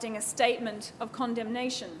drafting a statement of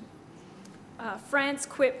condemnation. France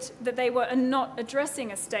quipped that they were not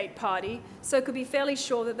addressing a state party, so could be fairly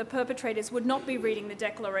sure that the perpetrators would not be reading the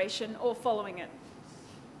declaration or following it.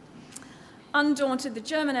 Undaunted, the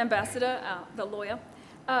German ambassador, the lawyer,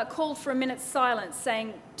 called for a minute's silence,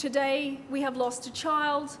 saying, "Today we have lost a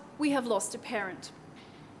child, we have lost a parent."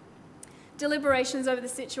 Deliberations over the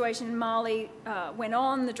situation in Mali went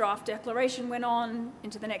on, the draft declaration went on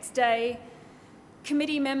into the next day.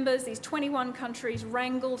 Committee members, these 21 countries,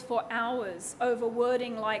 wrangled for hours over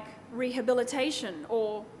wording like rehabilitation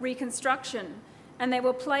or reconstruction, and they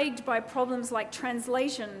were plagued by problems like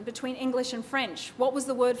translation between English and French. What was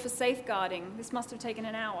the word for safeguarding? This must have taken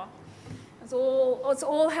an hour. It's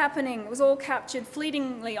all happening. It was all captured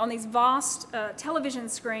fleetingly on these vast television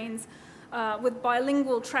screens with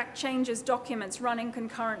bilingual track changes documents running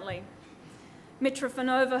concurrently.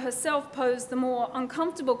 Mitrofanova herself posed the more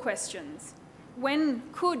uncomfortable questions. When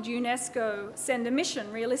could UNESCO send a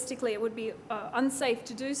mission? Realistically, it would be unsafe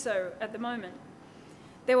to do so at the moment.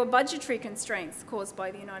 There were budgetary constraints caused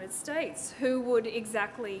by the United States. Who would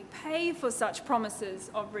exactly pay for such promises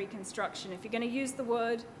of reconstruction? If you're going to use the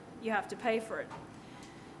word, you have to pay for it.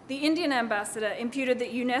 The Indian ambassador imputed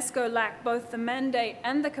that UNESCO lacked both the mandate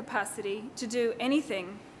and the capacity to do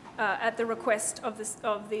anything at the request of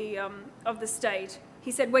the state.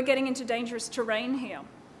 He said, "We're getting into dangerous terrain here."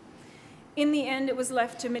 In the end, it was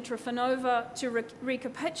left to Mitrofanova to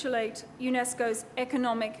recapitulate UNESCO's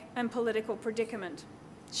economic and political predicament.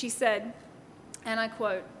 She said, and I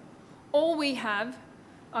quote, "All we have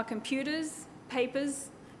are computers, papers,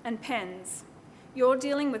 and pens. You're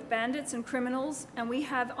dealing with bandits and criminals, and we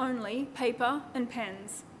have only paper and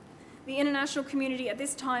pens. The international community at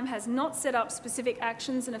this time has not set up specific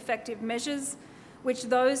actions and effective measures, which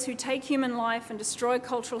those who take human life and destroy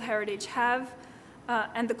cultural heritage have,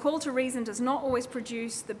 and the call to reason does not always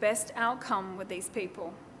produce the best outcome with these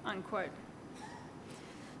people," unquote.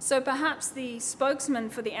 So perhaps the spokesman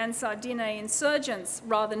for the Ansar Dine insurgents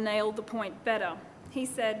rather nailed the point better. He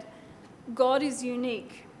said, "God is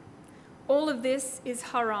unique. All of this is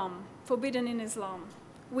haram, forbidden in Islam.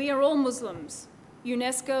 We are all Muslims.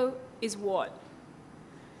 UNESCO is what?"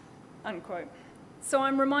 Unquote. So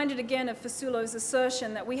I'm reminded again of Fasulo's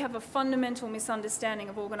assertion that we have a fundamental misunderstanding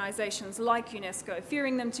of organisations like UNESCO,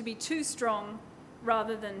 fearing them to be too strong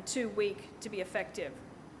rather than too weak to be effective.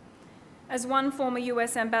 As one former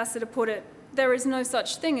US ambassador put it, there is no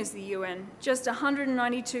such thing as the UN, just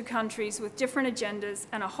 192 countries with different agendas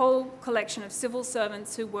and a whole collection of civil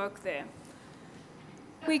servants who work there.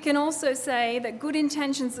 We can also say that, good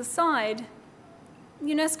intentions aside,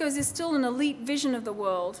 UNESCO's is still an elite vision of the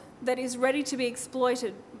world that is ready to be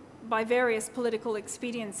exploited by various political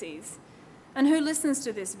expediencies. And who listens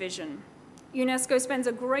to this vision? UNESCO spends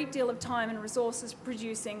a great deal of time and resources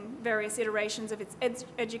producing various iterations of its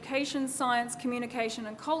education, science, communication,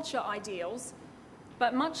 and culture ideals,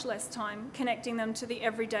 but much less time connecting them to the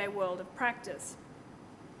everyday world of practice.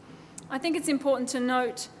 I think it's important to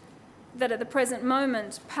note that at the present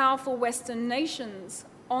moment, powerful Western nations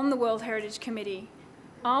on the World Heritage Committee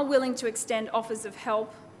are willing to extend offers of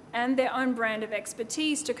help and their own brand of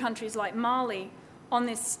expertise to countries like Mali on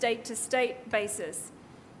this state-to-state basis.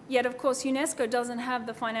 Yet, of course, UNESCO doesn't have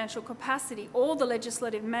the financial capacity or the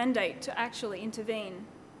legislative mandate to actually intervene.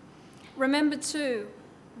 Remember, too,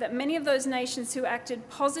 that many of those nations who acted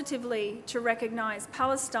positively to recognise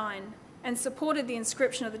Palestine and supported the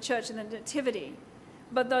inscription of the Church of the Nativity.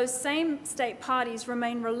 But those same state parties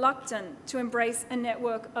remain reluctant to embrace a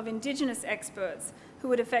network of Indigenous experts who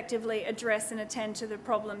would effectively address and attend to the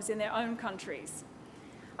problems in their own countries.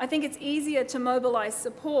 I think it's easier to mobilize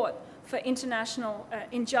support for international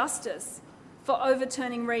injustice, for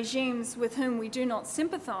overturning regimes with whom we do not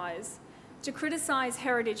sympathize, to criticize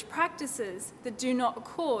heritage practices that do not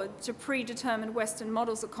accord to predetermined Western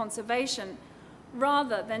models of conservation,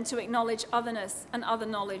 rather than to acknowledge otherness and other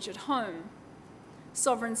knowledge at home.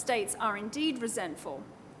 Sovereign states are indeed resentful.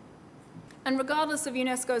 And regardless of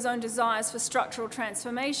UNESCO's own desires for structural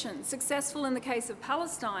transformation, successful in the case of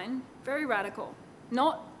Palestine, very radical,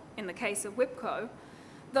 not in the case of WIPCO,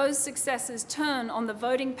 those successes turn on the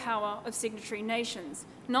voting power of signatory nations,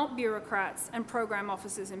 not bureaucrats and program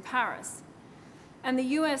officers in Paris. And the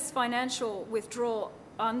US financial withdrawal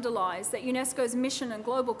underlies that UNESCO's mission and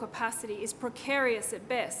global capacity is precarious at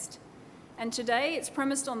best. And today it's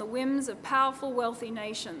premised on the whims of powerful, wealthy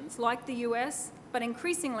nations like the US, but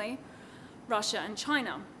increasingly Russia and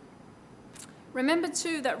China. Remember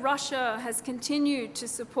too that Russia has continued to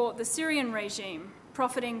support the Syrian regime,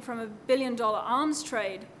 profiting from $1 billion arms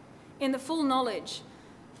trade, in the full knowledge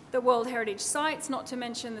that World Heritage sites, not to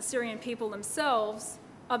mention the Syrian people themselves,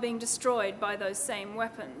 are being destroyed by those same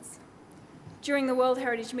weapons. During the World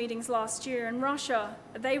Heritage meetings last year in Russia,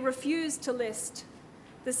 they refused to list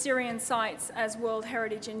the Syrian sites as World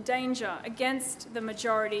Heritage in danger against the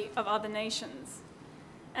majority of other nations.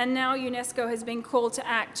 And now UNESCO has been called to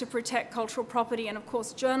act to protect cultural property and, of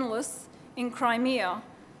course, journalists in Crimea,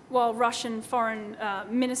 while Russian Foreign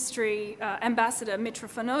Ministry Ambassador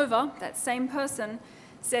Mitrofanova, that same person,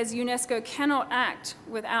 says UNESCO cannot act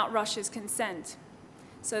without Russia's consent.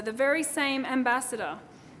 So the very same ambassador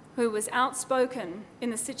who was outspoken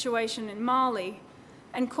in the situation in Mali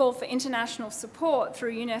and called for international support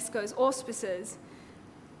through UNESCO's auspices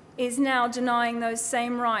is now denying those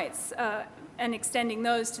same rights and extending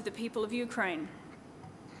those to the people of Ukraine.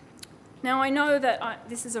 Now, I know that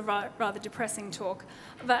this is a rather depressing talk,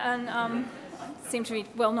 and seem to be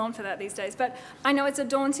well known for that these days, but I know it's a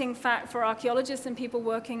daunting fact for archaeologists and people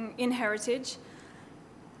working in heritage,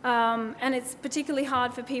 and it's particularly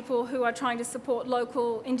hard for people who are trying to support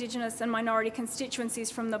local Indigenous and minority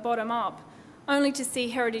constituencies from the bottom up, only to see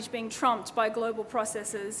heritage being trumped by global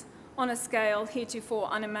processes on a scale heretofore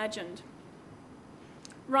unimagined.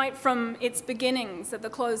 Right from its beginnings at the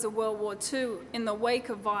close of World War II, in the wake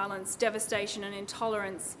of violence, devastation, and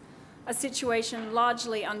intolerance, a situation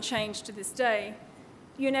largely unchanged to this day,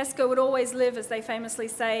 UNESCO would always live, as they famously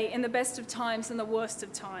say, in the best of times and the worst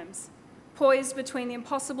of times, poised between the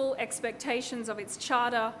impossible expectations of its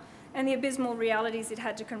charter and the abysmal realities it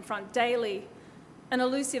had to confront daily, an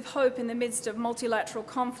elusive hope in the midst of multilateral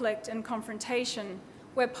conflict and confrontation,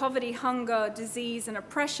 where poverty, hunger, disease, and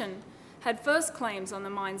oppression had first claims on the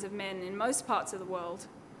minds of men in most parts of the world.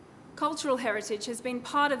 Cultural heritage has been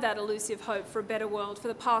part of that elusive hope for a better world for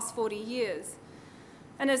the past 40 years.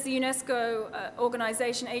 And as the UNESCO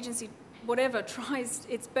organization, agency, whatever, tries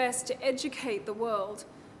its best to educate the world,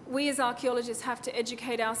 we as archaeologists have to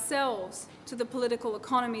educate ourselves to the political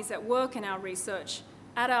economies at work in our research,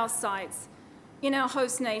 at our sites, in our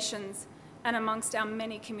host nations, and amongst our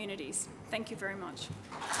many communities. Thank you very much.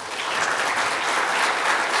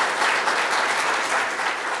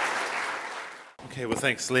 Okay, well,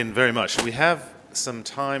 thanks, Lynn, very much. We have some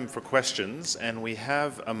time for questions, and we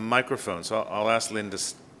have a microphone, so I'll ask Lynn to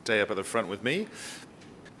stay up at the front with me.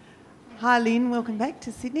 Hi, Lynn. Welcome back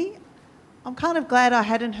to Sydney. I'm kind of glad I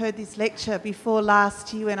hadn't heard this lecture before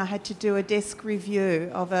last year when I had to do a desk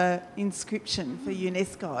review of an inscription for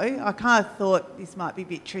UNESCO. I kind of thought this might be a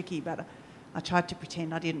bit tricky, but I tried to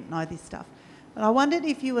pretend I didn't know this stuff. But I wondered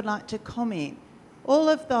if you would like to comment. All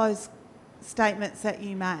of those statements that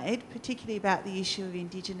you made, particularly about the issue of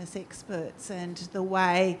Indigenous experts and the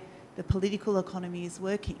way the political economy is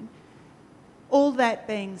working, all that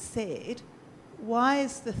being said, why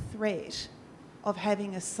is the threat of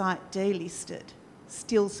having a site delisted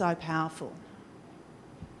still so powerful?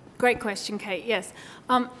 Great question, Kate. Yes.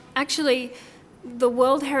 Actually, the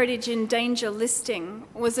World Heritage in Danger listing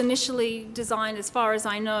was initially designed, as far as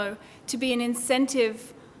I know, to be an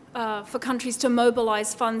incentive for countries to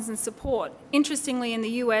mobilize funds and support. Interestingly, in the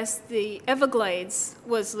US, the Everglades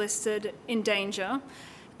was listed in danger,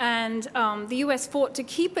 and the US fought to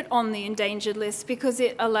keep it on the endangered list because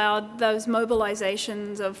it allowed those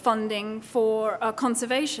mobilizations of funding for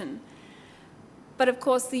conservation. But of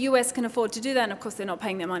course, the US can afford to do that, and of course, they're not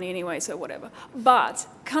paying their money anyway, so whatever. But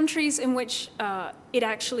countries in which it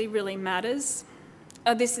actually really matters,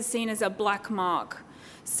 this is seen as a black mark.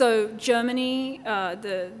 So Germany,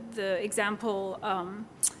 the example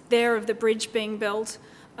there of the bridge being built,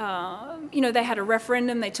 they had a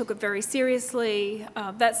referendum, they took it very seriously.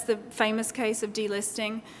 That's the famous case of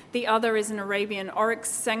delisting. The other is an Arabian oryx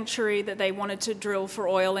sanctuary that they wanted to drill for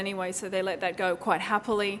oil anyway, so they let that go quite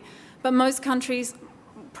happily. But most countries,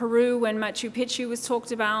 Peru when Machu Picchu was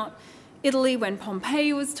talked about, Italy when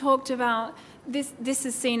Pompeii was talked about, this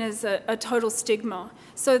is seen as a total stigma.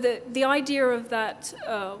 So the idea of that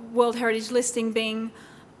World Heritage listing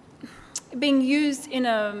being used in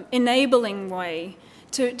an enabling way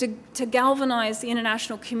to galvanise the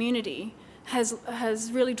international community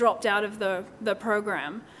has really dropped out of the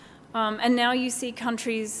program. And now you see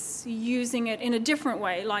countries using it in a different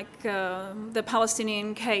way, like the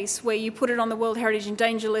Palestinian case, where you put it on the World Heritage in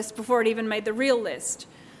Danger list before it even made the real list.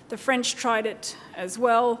 The French tried it as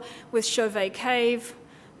well with Chauvet Cave.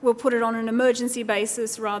 We'll put it on an emergency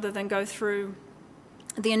basis rather than go through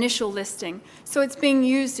the initial listing. So it's being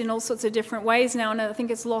used in all sorts of different ways now, and I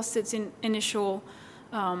think it's lost its initial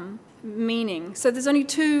meaning. So there's only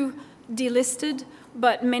 2 delisted,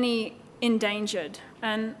 but many endangered.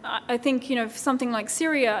 And I think, for something like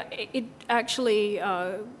Syria, it actually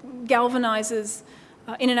galvanizes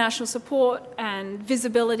international support and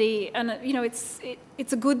visibility, and in a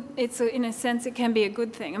sense it can be a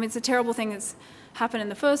good thing. I mean, it's a terrible thing that's happened in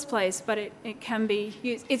the first place, but it can be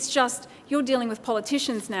used. It's just you're dealing with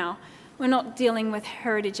politicians now. We're not dealing with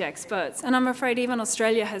heritage experts, and I'm afraid even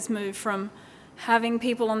Australia has moved from having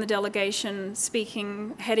people on the delegation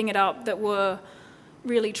speaking, heading it up, that were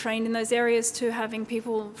really trained in those areas, to having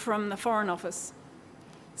people from the Foreign Office.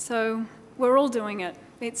 So we're all doing it.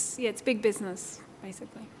 It's big business,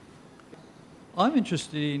 basically. I'm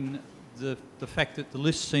interested in the fact that the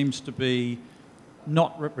list seems to be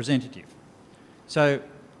not representative. So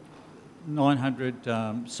 900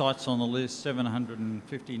 sites on the list,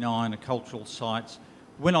 759 are cultural sites.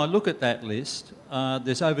 When I look at that list,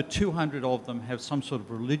 there's over 200 of them have some sort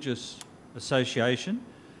of religious association.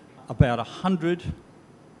 About 100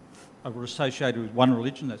 are associated with one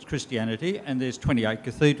religion, that's Christianity, and there's 28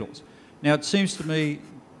 cathedrals. Now, it seems to me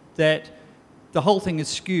that the whole thing is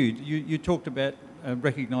skewed. You talked about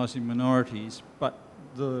recognising minorities, but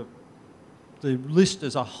the list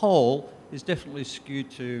as a whole is definitely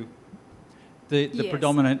skewed to the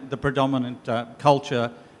predominant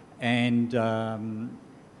culture, and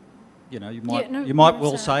you might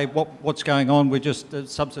well say what's going on. We're just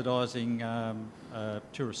subsidising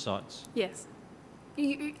tourist sites. Yes.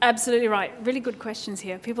 You're absolutely right. Really good questions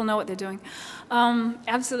here. People know what they're doing.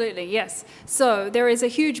 Absolutely, yes. So there is a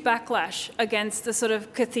huge backlash against the sort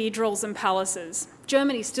of cathedrals and palaces.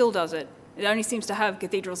 Germany still does it. It only seems to have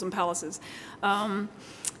cathedrals and palaces. You've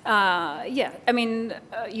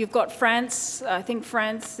got France. I think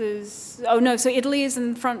France is... Oh, no, so Italy is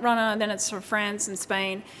in front runner, and then it's sort of France and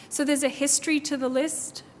Spain. So there's a history to the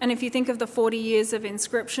list. And if you think of the 40 years of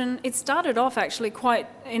inscription, it started off actually quite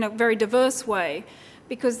in a very diverse way,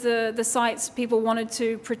 because the sites people wanted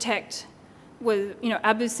to protect were,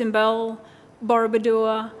 Abu Simbel,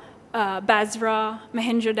 Borobudur, Basra,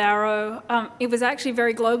 Mohenjo-Daro. It was actually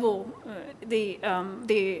very global,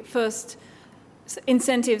 the first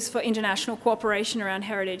incentives for international cooperation around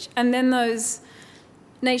heritage. And then those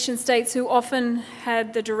nation states who often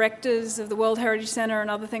had the directors of the World Heritage Centre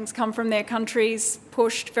and other things come from their countries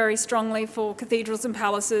pushed very strongly for cathedrals and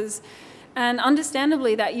palaces. And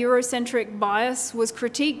understandably, that Eurocentric bias was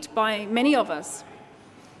critiqued by many of us.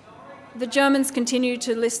 The Germans continue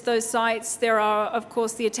to list those sites. There are, of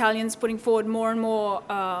course, the Italians putting forward more and more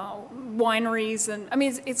wineries. And I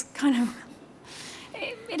mean, it's kind of...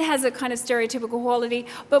 It has a kind of stereotypical quality.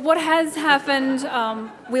 But what has happened,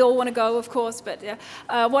 we all want to go, of course, but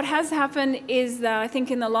what has happened is that I think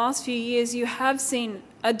in the last few years you have seen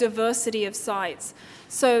a diversity of sites.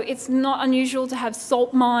 So it's not unusual to have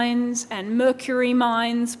salt mines and mercury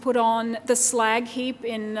mines put on, the slag heap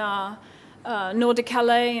in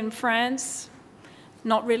Nord-de-Calais in France,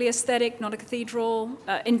 not really aesthetic, not a cathedral,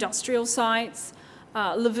 industrial sites.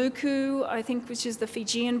 Levuku, I think, which is the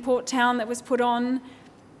Fijian port town that was put on,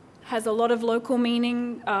 has a lot of local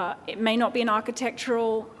meaning. It may not be an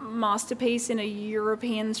architectural masterpiece in a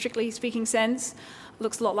European, strictly speaking sense.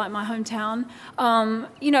 Looks a lot like my hometown.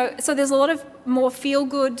 So there's a lot of more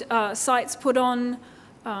feel-good sites put on.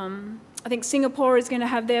 I think Singapore is going to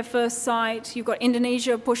have their first site. You've got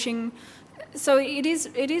Indonesia pushing. So it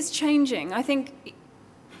is changing. I think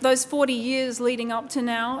those 40 years leading up to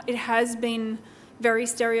now, it has been very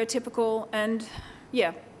stereotypical, and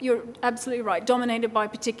yeah, you're absolutely right, dominated by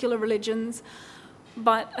particular religions.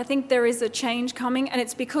 But I think there is a change coming, and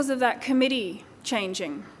it's because of that committee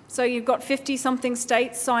changing. So you've got 50-something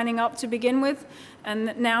states signing up to begin with,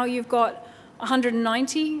 and now you've got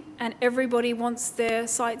 190, and everybody wants their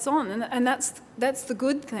sites on, and that's the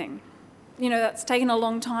good thing. You know, that's taken a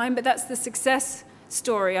long time, but that's the success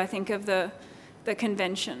story, I think, of the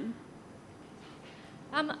convention.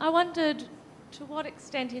 I wondered to what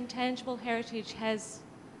extent intangible heritage has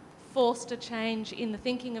forced a change in the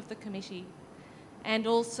thinking of the committee and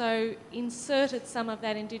also inserted some of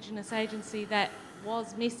that Indigenous agency that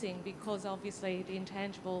was missing, because obviously the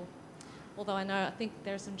intangible, although I think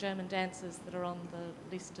there are some German dancers that are on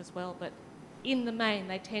the list as well, but in the main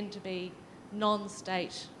they tend to be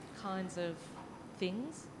non-state kinds of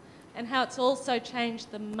things, and how it's also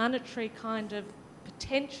changed the monetary kind of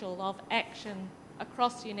potential of action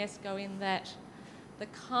across UNESCO, in that the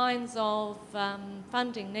kinds of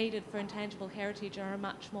funding needed for intangible heritage are a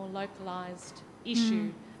much more localised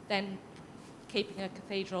issue than keeping a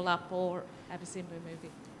cathedral up or a Simbu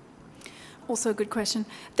movie. Also a good question.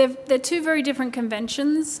 They're two very different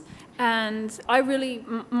conventions, and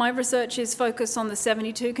my research is focused on the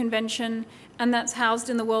 72 convention, and that's housed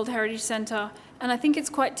in the World Heritage Centre. And I think it's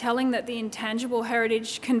quite telling that the Intangible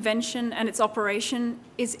Heritage Convention and its operation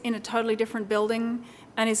is in a totally different building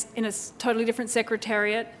and is in a totally different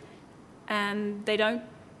secretariat, and they don't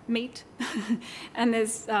meet, and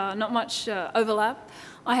there's not much overlap.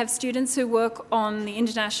 I have students who work on the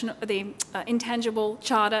Intangible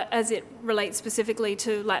Charter as it relates specifically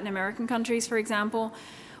to Latin American countries, for example.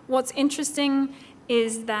 What's interesting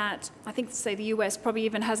is that I think, say, the US probably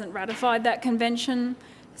even hasn't ratified that convention.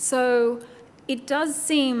 So it does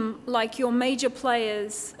seem like your major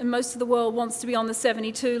players, and most of the world wants to be on the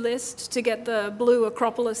 72 list to get the blue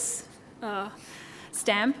Acropolis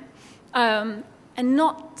stamp, and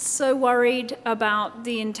not so worried about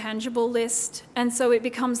the intangible list, and so it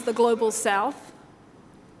becomes the Global South.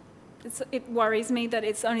 It worries me that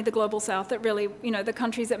it's only the Global South that really, the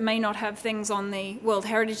countries that may not have things on the World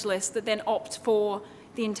Heritage List that then opt for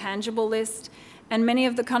the intangible list. And many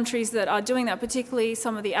of the countries that are doing that, particularly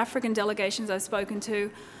some of the African delegations I've spoken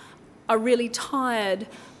to, are really tired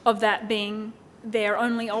of that being their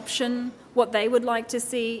only option. What they would like to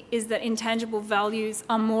see is that intangible values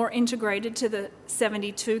are more integrated to the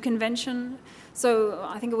 72 convention. So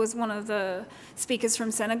I think it was one of the speakers from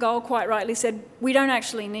Senegal quite rightly said, we don't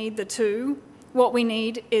actually need the two. What we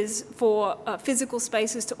need is for physical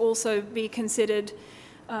spaces to also be considered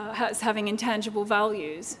as having intangible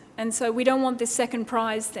values. And so we don't want this second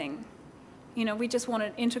prize thing. We just want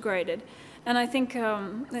it integrated. And I think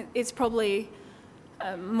it's probably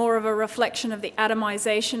more of a reflection of the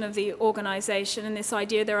atomization of the organisation, and this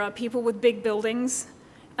idea there are people with big buildings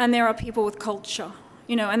and there are people with culture,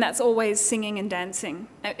 and that's always singing and dancing.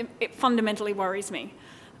 It fundamentally worries me.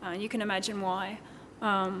 You can imagine why.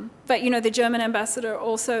 But, the German ambassador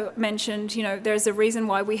also mentioned, there's a reason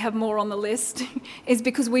why we have more on the list is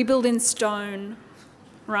because we build in stone,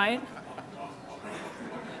 right?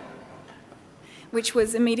 Which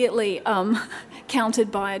was immediately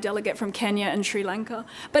countered by a delegate from Kenya and Sri Lanka.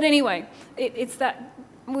 But anyway, it's that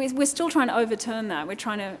we're still trying to overturn that. We're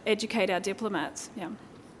trying to educate our diplomats. Yeah.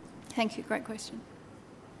 Thank you. Great question.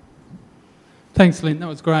 Thanks, Lynn. That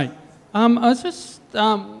was great. I was just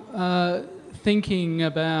thinking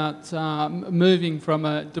about moving from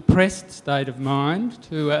a depressed state of mind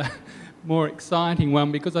to a more exciting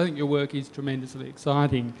one, because I think your work is tremendously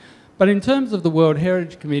exciting. But in terms of the World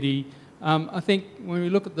Heritage Committee, I think when we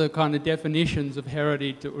look at the kind of definitions of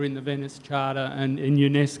heritage that were in the Venice Charter and in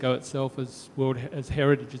UNESCO itself as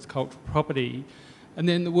heritage as cultural property, and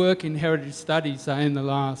then the work in heritage studies, say in the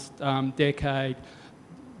last decade,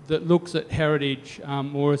 that looks at heritage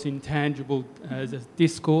more as intangible, as a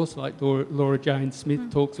discourse like Laura Jane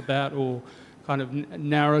Smith talks about, or kind of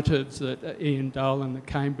narratives that Ian Dull and the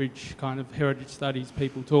Cambridge kind of heritage studies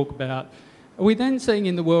people talk about. Are we then seeing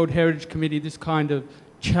in the World Heritage Committee this kind of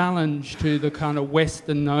challenge to the kind of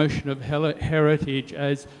Western notion of heritage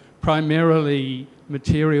as primarily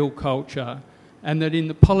material culture, and that in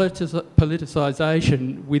the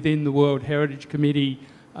politicisation within the World Heritage Committee,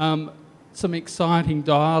 some exciting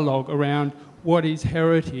dialogue around what is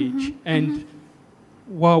heritage, and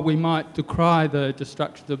while we might decry the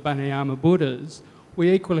destruction of Banayama Buddhas,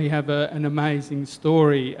 we equally have an amazing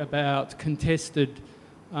story about contested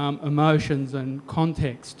emotions and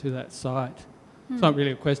context to that site. It's not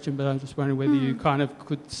really a question, but I was just wondering whether you kind of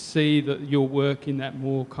could see that your work in that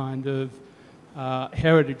more kind of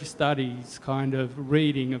heritage studies kind of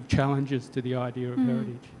reading of challenges to the idea of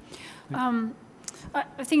heritage.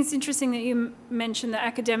 I think it's interesting that you mentioned the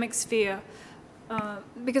academic sphere,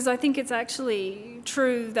 because I think it's actually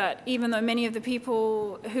true that even though many of the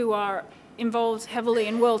people who are involved heavily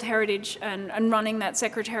in World Heritage and running that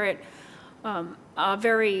secretariat are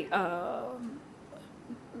very,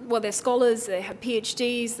 well, they're scholars, they have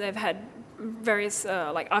PhDs, they've had various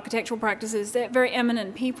like architectural practices, they're very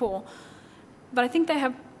eminent people, but I think they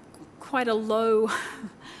have quite a low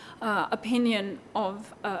opinion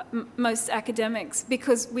of most academics,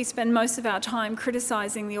 because we spend most of our time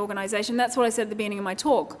criticising the organisation. That's what I said at the beginning of my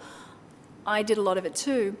talk. I did a lot of it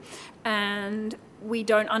too, and we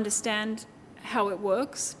don't understand how it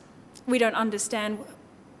works. We don't understand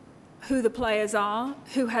who the players are,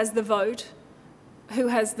 who has the vote, who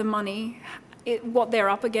has the money, what they're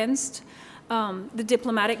up against, the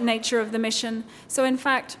diplomatic nature of the mission. So in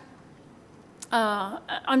fact,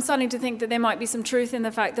 I'm starting to think that there might be some truth in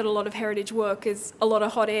the fact that a lot of heritage work is a lot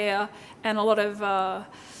of hot air and a lot of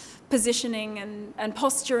positioning and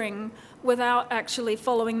posturing without actually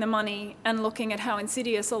following the money and looking at how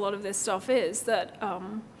insidious a lot of this stuff is, that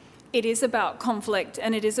it is about conflict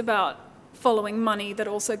and it is about following money that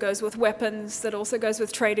also goes with weapons, that also goes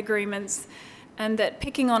with trade agreements, and that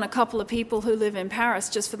picking on a couple of people who live in Paris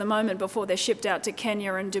just for the moment before they're shipped out to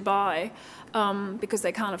Kenya and Dubai because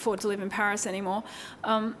they can't afford to live in Paris anymore,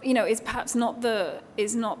 is perhaps not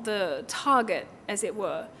the target, as it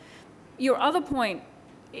were. Your other point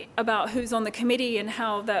about who's on the committee and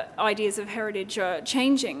how the ideas of heritage are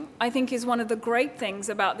changing, I think is one of the great things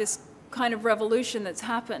about this kind of revolution that's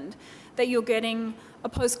happened, that you're getting a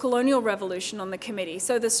post-colonial revolution on the committee.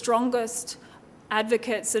 So the strongest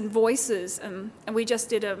advocates and voices, and we just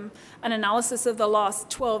did an analysis of the last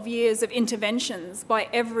 12 years of interventions by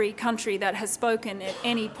every country that has spoken at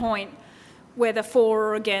any point, whether for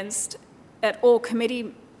or against, at all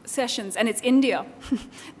committee sessions, and it's India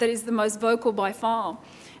that is the most vocal by far.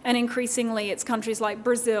 And increasingly it's countries like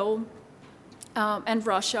Brazil and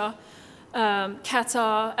Russia,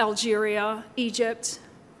 Qatar, Algeria, Egypt.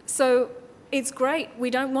 So it's great. We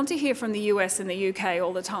don't want to hear from the US and the UK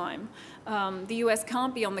all the time. The US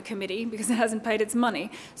can't be on the committee because it hasn't paid its money.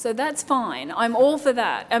 So that's fine. I'm all for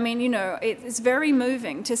that. I mean, it's very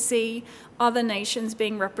moving to see other nations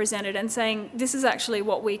being represented and saying, this is actually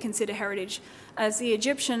what we consider heritage. As the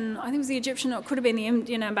Egyptian, I think it was the Egyptian, or it could have been the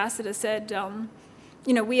Indian ambassador said,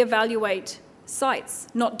 we evaluate sites,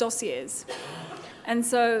 not dossiers. And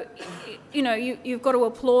so, you've got to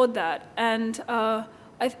applaud that. And I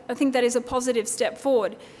think that is a positive step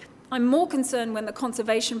forward. I'm more concerned when the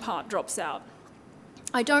conservation part drops out.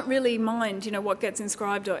 I don't really mind, what gets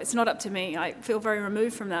inscribed, or it's not up to me. I feel very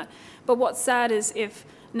removed from that. But what's sad is if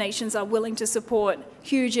nations are willing to support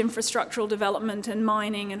huge infrastructural development and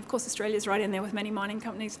mining, and of course Australia's right in there with many mining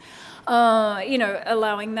companies,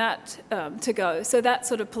 allowing that to go. So that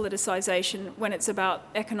sort of politicisation when it's about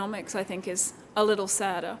economics, I think, is a little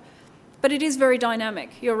sadder. But it is very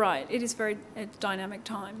dynamic. You're right. It is a dynamic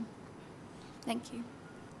time. Thank you.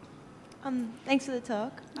 Thanks for the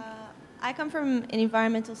talk. I come from an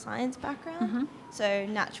environmental science background, so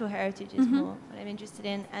natural heritage is more what I'm interested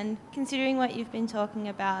in. And considering what you've been talking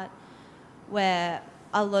about, where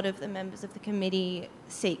a lot of the members of the committee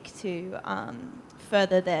seek to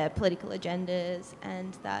further their political agendas,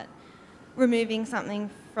 and that removing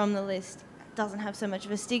something from the list doesn't have so much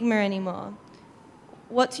of a stigma anymore,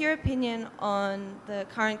 what's your opinion on the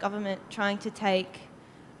current government trying to take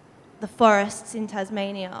the forests in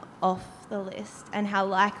Tasmania off the list, and how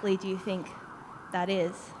likely do you think that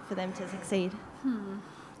is for them to succeed?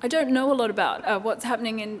 I don't know a lot about what's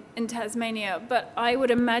happening in Tasmania, but I would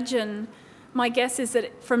imagine, my guess is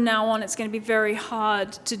that from now on it's going to be very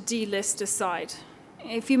hard to delist a site.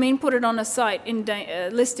 If you mean put it on a site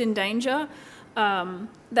list in danger,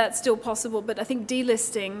 that's still possible, but I think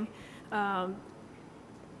delisting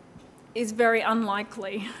is very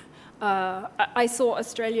unlikely. I saw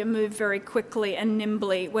Australia move very quickly and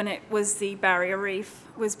nimbly when it was the barrier reef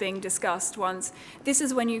was being discussed once. This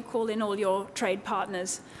is when you call in all your trade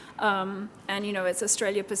partners, and it's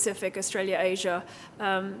Australia Pacific, Australia Asia.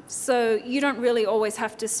 So you don't really always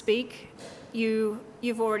have to speak.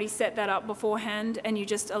 You've already set that up beforehand, and you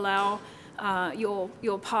just allow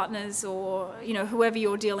your partners or whoever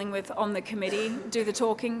you're dealing with on the committee do the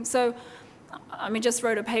talking. So just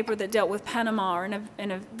wrote a paper that dealt with Panama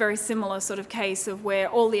in a very similar sort of case of where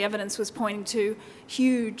all the evidence was pointing to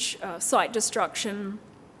huge site destruction,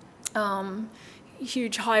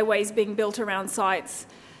 huge highways being built around sites,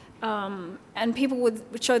 and people would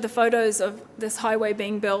show the photos of this highway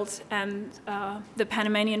being built, and the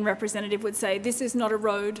Panamanian representative would say, "This is not a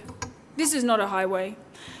road, this is not a highway,"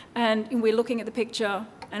 and we're looking at the picture,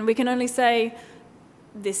 and we can only say,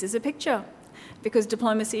 "This is a picture." because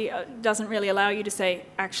diplomacy doesn't really allow you to say,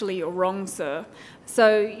 actually, you're wrong, sir.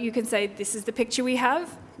 So you can say, this is the picture we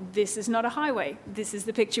have, this is not a highway, this is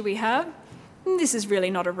the picture we have, this is really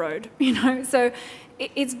not a road, So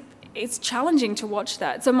it's challenging to watch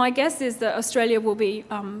that. So my guess is that Australia will be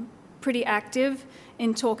pretty active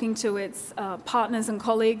in talking to its partners and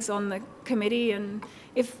colleagues on the committee, and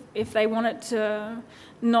if they want it to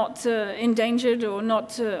not endangered or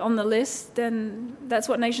not on the list, then that's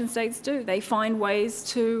what nation states do. They find ways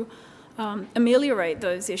to ameliorate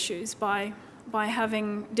those issues by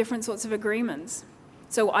having different sorts of agreements.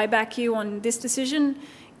 So I back you on this decision,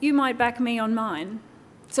 you might back me on mine.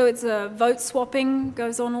 So it's a vote swapping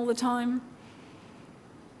goes on all the time.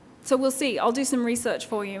 So we'll see. I'll do some research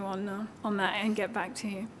for you on that and get back to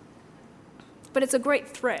you. But it's a great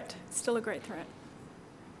threat. It's still a great threat.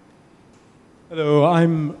 Hello,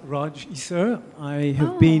 I'm Raj Issa. I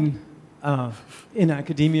have been in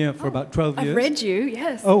academia for about 12 years. I've read you,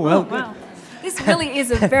 yes. Oh, well, wow. This really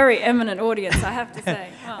is a very eminent audience, I have to say.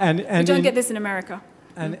 Wow. And you don't get this in America.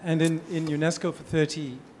 And in UNESCO for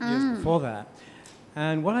 30 years before that.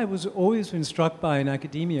 And what I was always been struck by in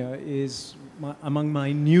academia is, among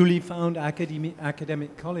my newly found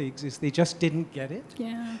academic colleagues, is they just didn't get it.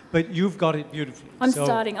 Yeah. But you've got it beautifully. I'm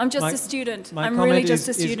starting. I'm just a student. My I'm comment really just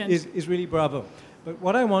a student. Is really bravo. But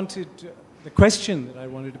what I wanted, the question that I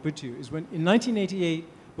wanted to put to you is when in 1988,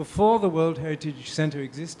 before the World Heritage Centre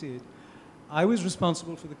existed, I was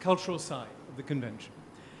responsible for the cultural side of the convention.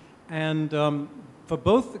 And for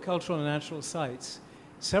both the cultural and natural sites,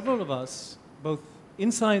 several of us, both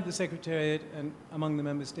inside the Secretariat and among the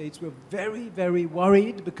member states, were very, very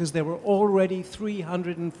worried because there were already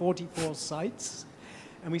 344 sites.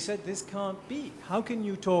 And we said, this can't be. How can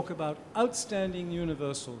you talk about outstanding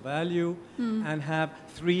universal value and have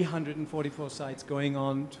 344 sites going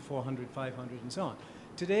on to 400, 500, and so on?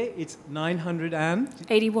 Today, it's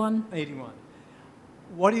 981.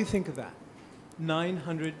 What do you think of that?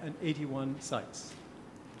 981 sites.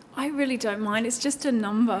 I really don't mind. It's just a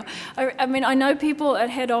number. I mean, I know people at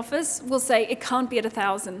head office will say it can't be at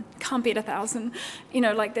 1,000. Can't be at 1,000.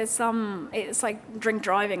 Like there's some. It's like drink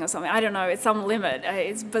driving or something. I don't know. It's some limit.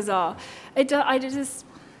 It's bizarre. I just,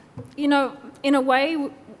 in a way,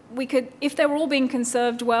 we could, if they were all being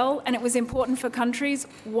conserved well and it was important for countries,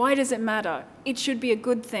 why does it matter? It should be a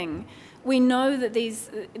good thing. We know that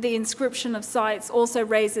the inscription of sites also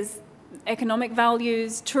raises economic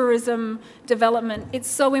values, tourism, development. It's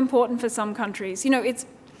so important for some countries.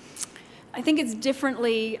 I think it's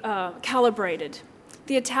differently calibrated.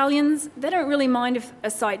 The Italians, they don't really mind if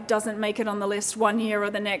a site doesn't make it on the list one year or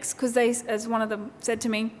the next, because they, as one of them said to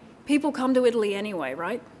me, people come to Italy anyway,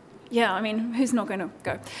 right? Yeah, I mean, who's not going to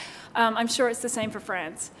go? I'm sure it's the same for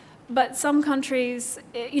France. But some countries,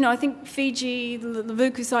 I think Fiji, the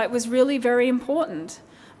Vuku site was really very important.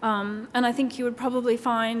 And I think you would probably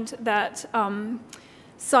find that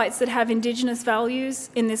sites that have Indigenous values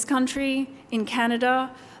in this country, in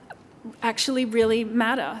Canada, actually really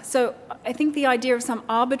matter. So I think the idea of some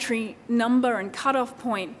arbitrary number and cutoff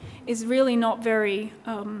point is really not very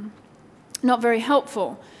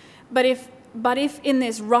helpful. But if in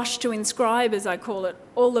this rush to inscribe, as I call it,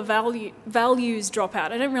 all the values drop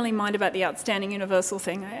out, I don't really mind about the outstanding universal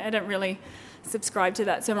thing. I don't really subscribe to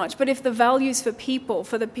that so much. But if the values for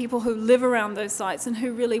the people who live around those sites and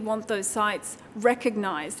who really want those sites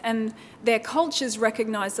recognised and their cultures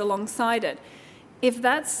recognised alongside it, if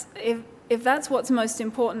that's what's most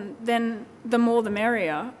important, then the more the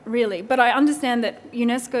merrier, really. But I understand that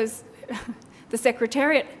UNESCO's, the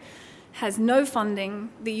Secretariat has no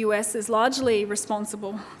funding. The US is largely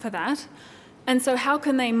responsible for that. And so how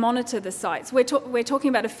can they monitor the sites? We're talking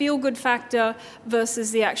about a feel-good factor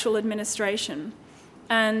versus the actual administration.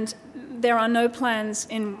 And there are no plans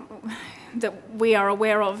that we are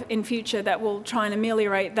aware of in future that will try and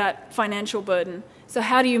ameliorate that financial burden. So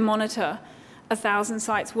how do you monitor 1,000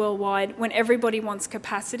 sites worldwide when everybody wants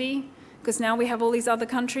capacity? Because now we have all these other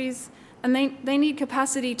countries, and they need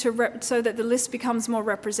capacity so that the list becomes more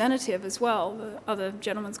representative as well, the other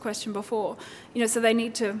gentleman's question before. So they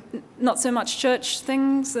need to, not so much church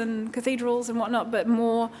things and cathedrals and whatnot, but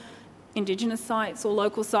more Indigenous sites or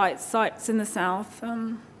local sites in the south.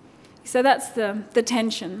 So that's the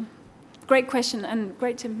tension. Great question, and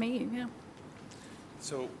great to meet you, yeah.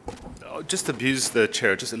 So, just to abuse the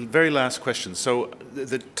chair, just a very last question. So,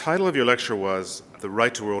 the title of your lecture was The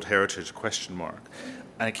Right to World Heritage, ?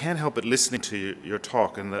 And I can't help but listening to your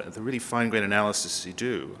talk and the really fine-grained analysis you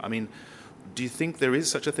do. I mean, do you think there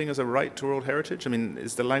is such a thing as a right to world heritage? I mean,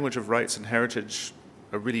 is the language of rights and heritage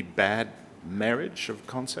a really bad marriage of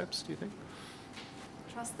concepts, do you think?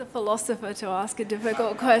 Trust the philosopher to ask a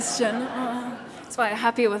difficult question. That's why I'm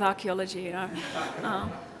happier with archaeology, you know.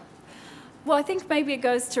 Well, I think maybe it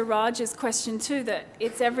goes to Raj's question too, that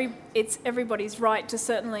it's everybody's right to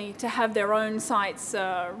certainly to have their own sites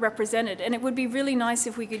represented, and it would be really nice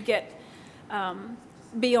if we could get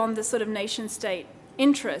beyond the sort of nation-state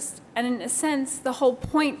interest. And in a sense, the whole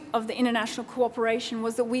point of the international cooperation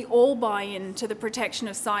was that we all buy into the protection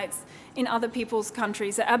of sites in other people's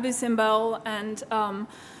countries. Abu Simbel and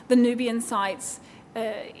the Nubian sites,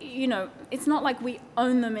 you know, it's not like we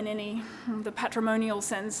own them in any, the patrimonial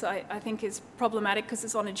sense, I think is problematic because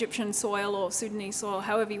it's on Egyptian soil or Sudanese soil,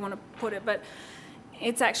 however you want to put it, but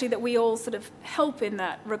it's actually that we all sort of help in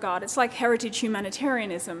that regard. It's like heritage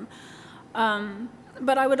humanitarianism.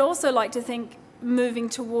 But I would also like to think moving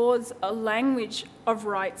towards a language of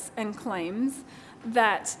rights and claims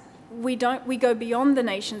that we go beyond the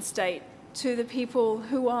nation state to the people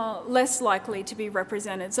who are less likely to be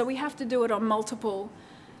represented. So we have to do it on multiple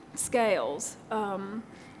scales. And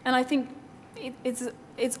I think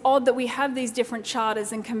it's odd that we have these different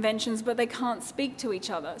charters and conventions, but they can't speak to each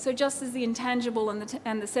other. So just as the intangible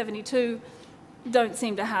and the 72 don't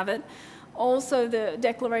seem to have it, also the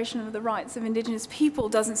Declaration of the Rights of Indigenous People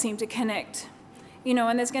doesn't seem to connect. You know,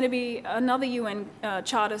 and there's going to be another UN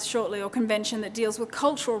charter shortly, or convention, that deals with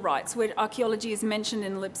cultural rights, where archaeology is mentioned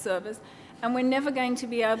in lip service. And we're never going to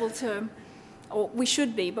be able to, or we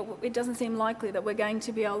should be, but it doesn't seem likely that we're going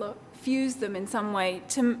to be able to fuse them in some way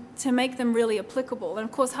to make them really applicable. And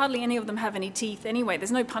of course, hardly any of them have any teeth anyway.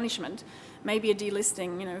 There's no punishment. Maybe a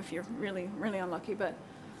delisting, you know, if you're really, really unlucky. But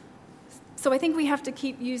so I think we have to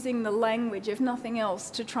keep using the language, if nothing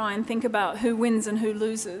else, to try and think about who wins and who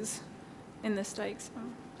loses in the stakes.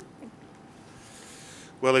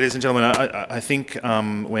 Well, ladies and gentlemen, I think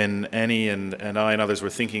when Annie and I and others were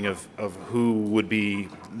thinking of who would be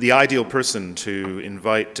the ideal person to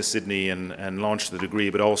invite to Sydney and launch the degree,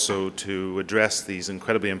 but also to address these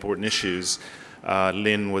incredibly important issues,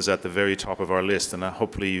 Lynn was at the very top of our list, and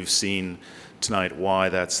hopefully you've seen tonight why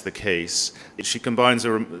that's the case. She combines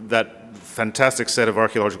that fantastic set of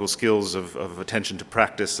archaeological skills of attention to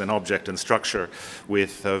practice and object and structure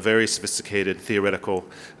with a very sophisticated theoretical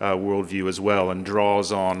worldview as well, and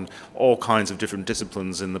draws on all kinds of different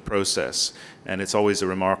disciplines in the process. And it's always a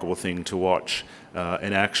remarkable thing to watch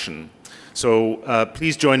in action. So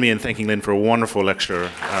please join me in thanking Lynn for a wonderful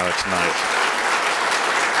lecture tonight.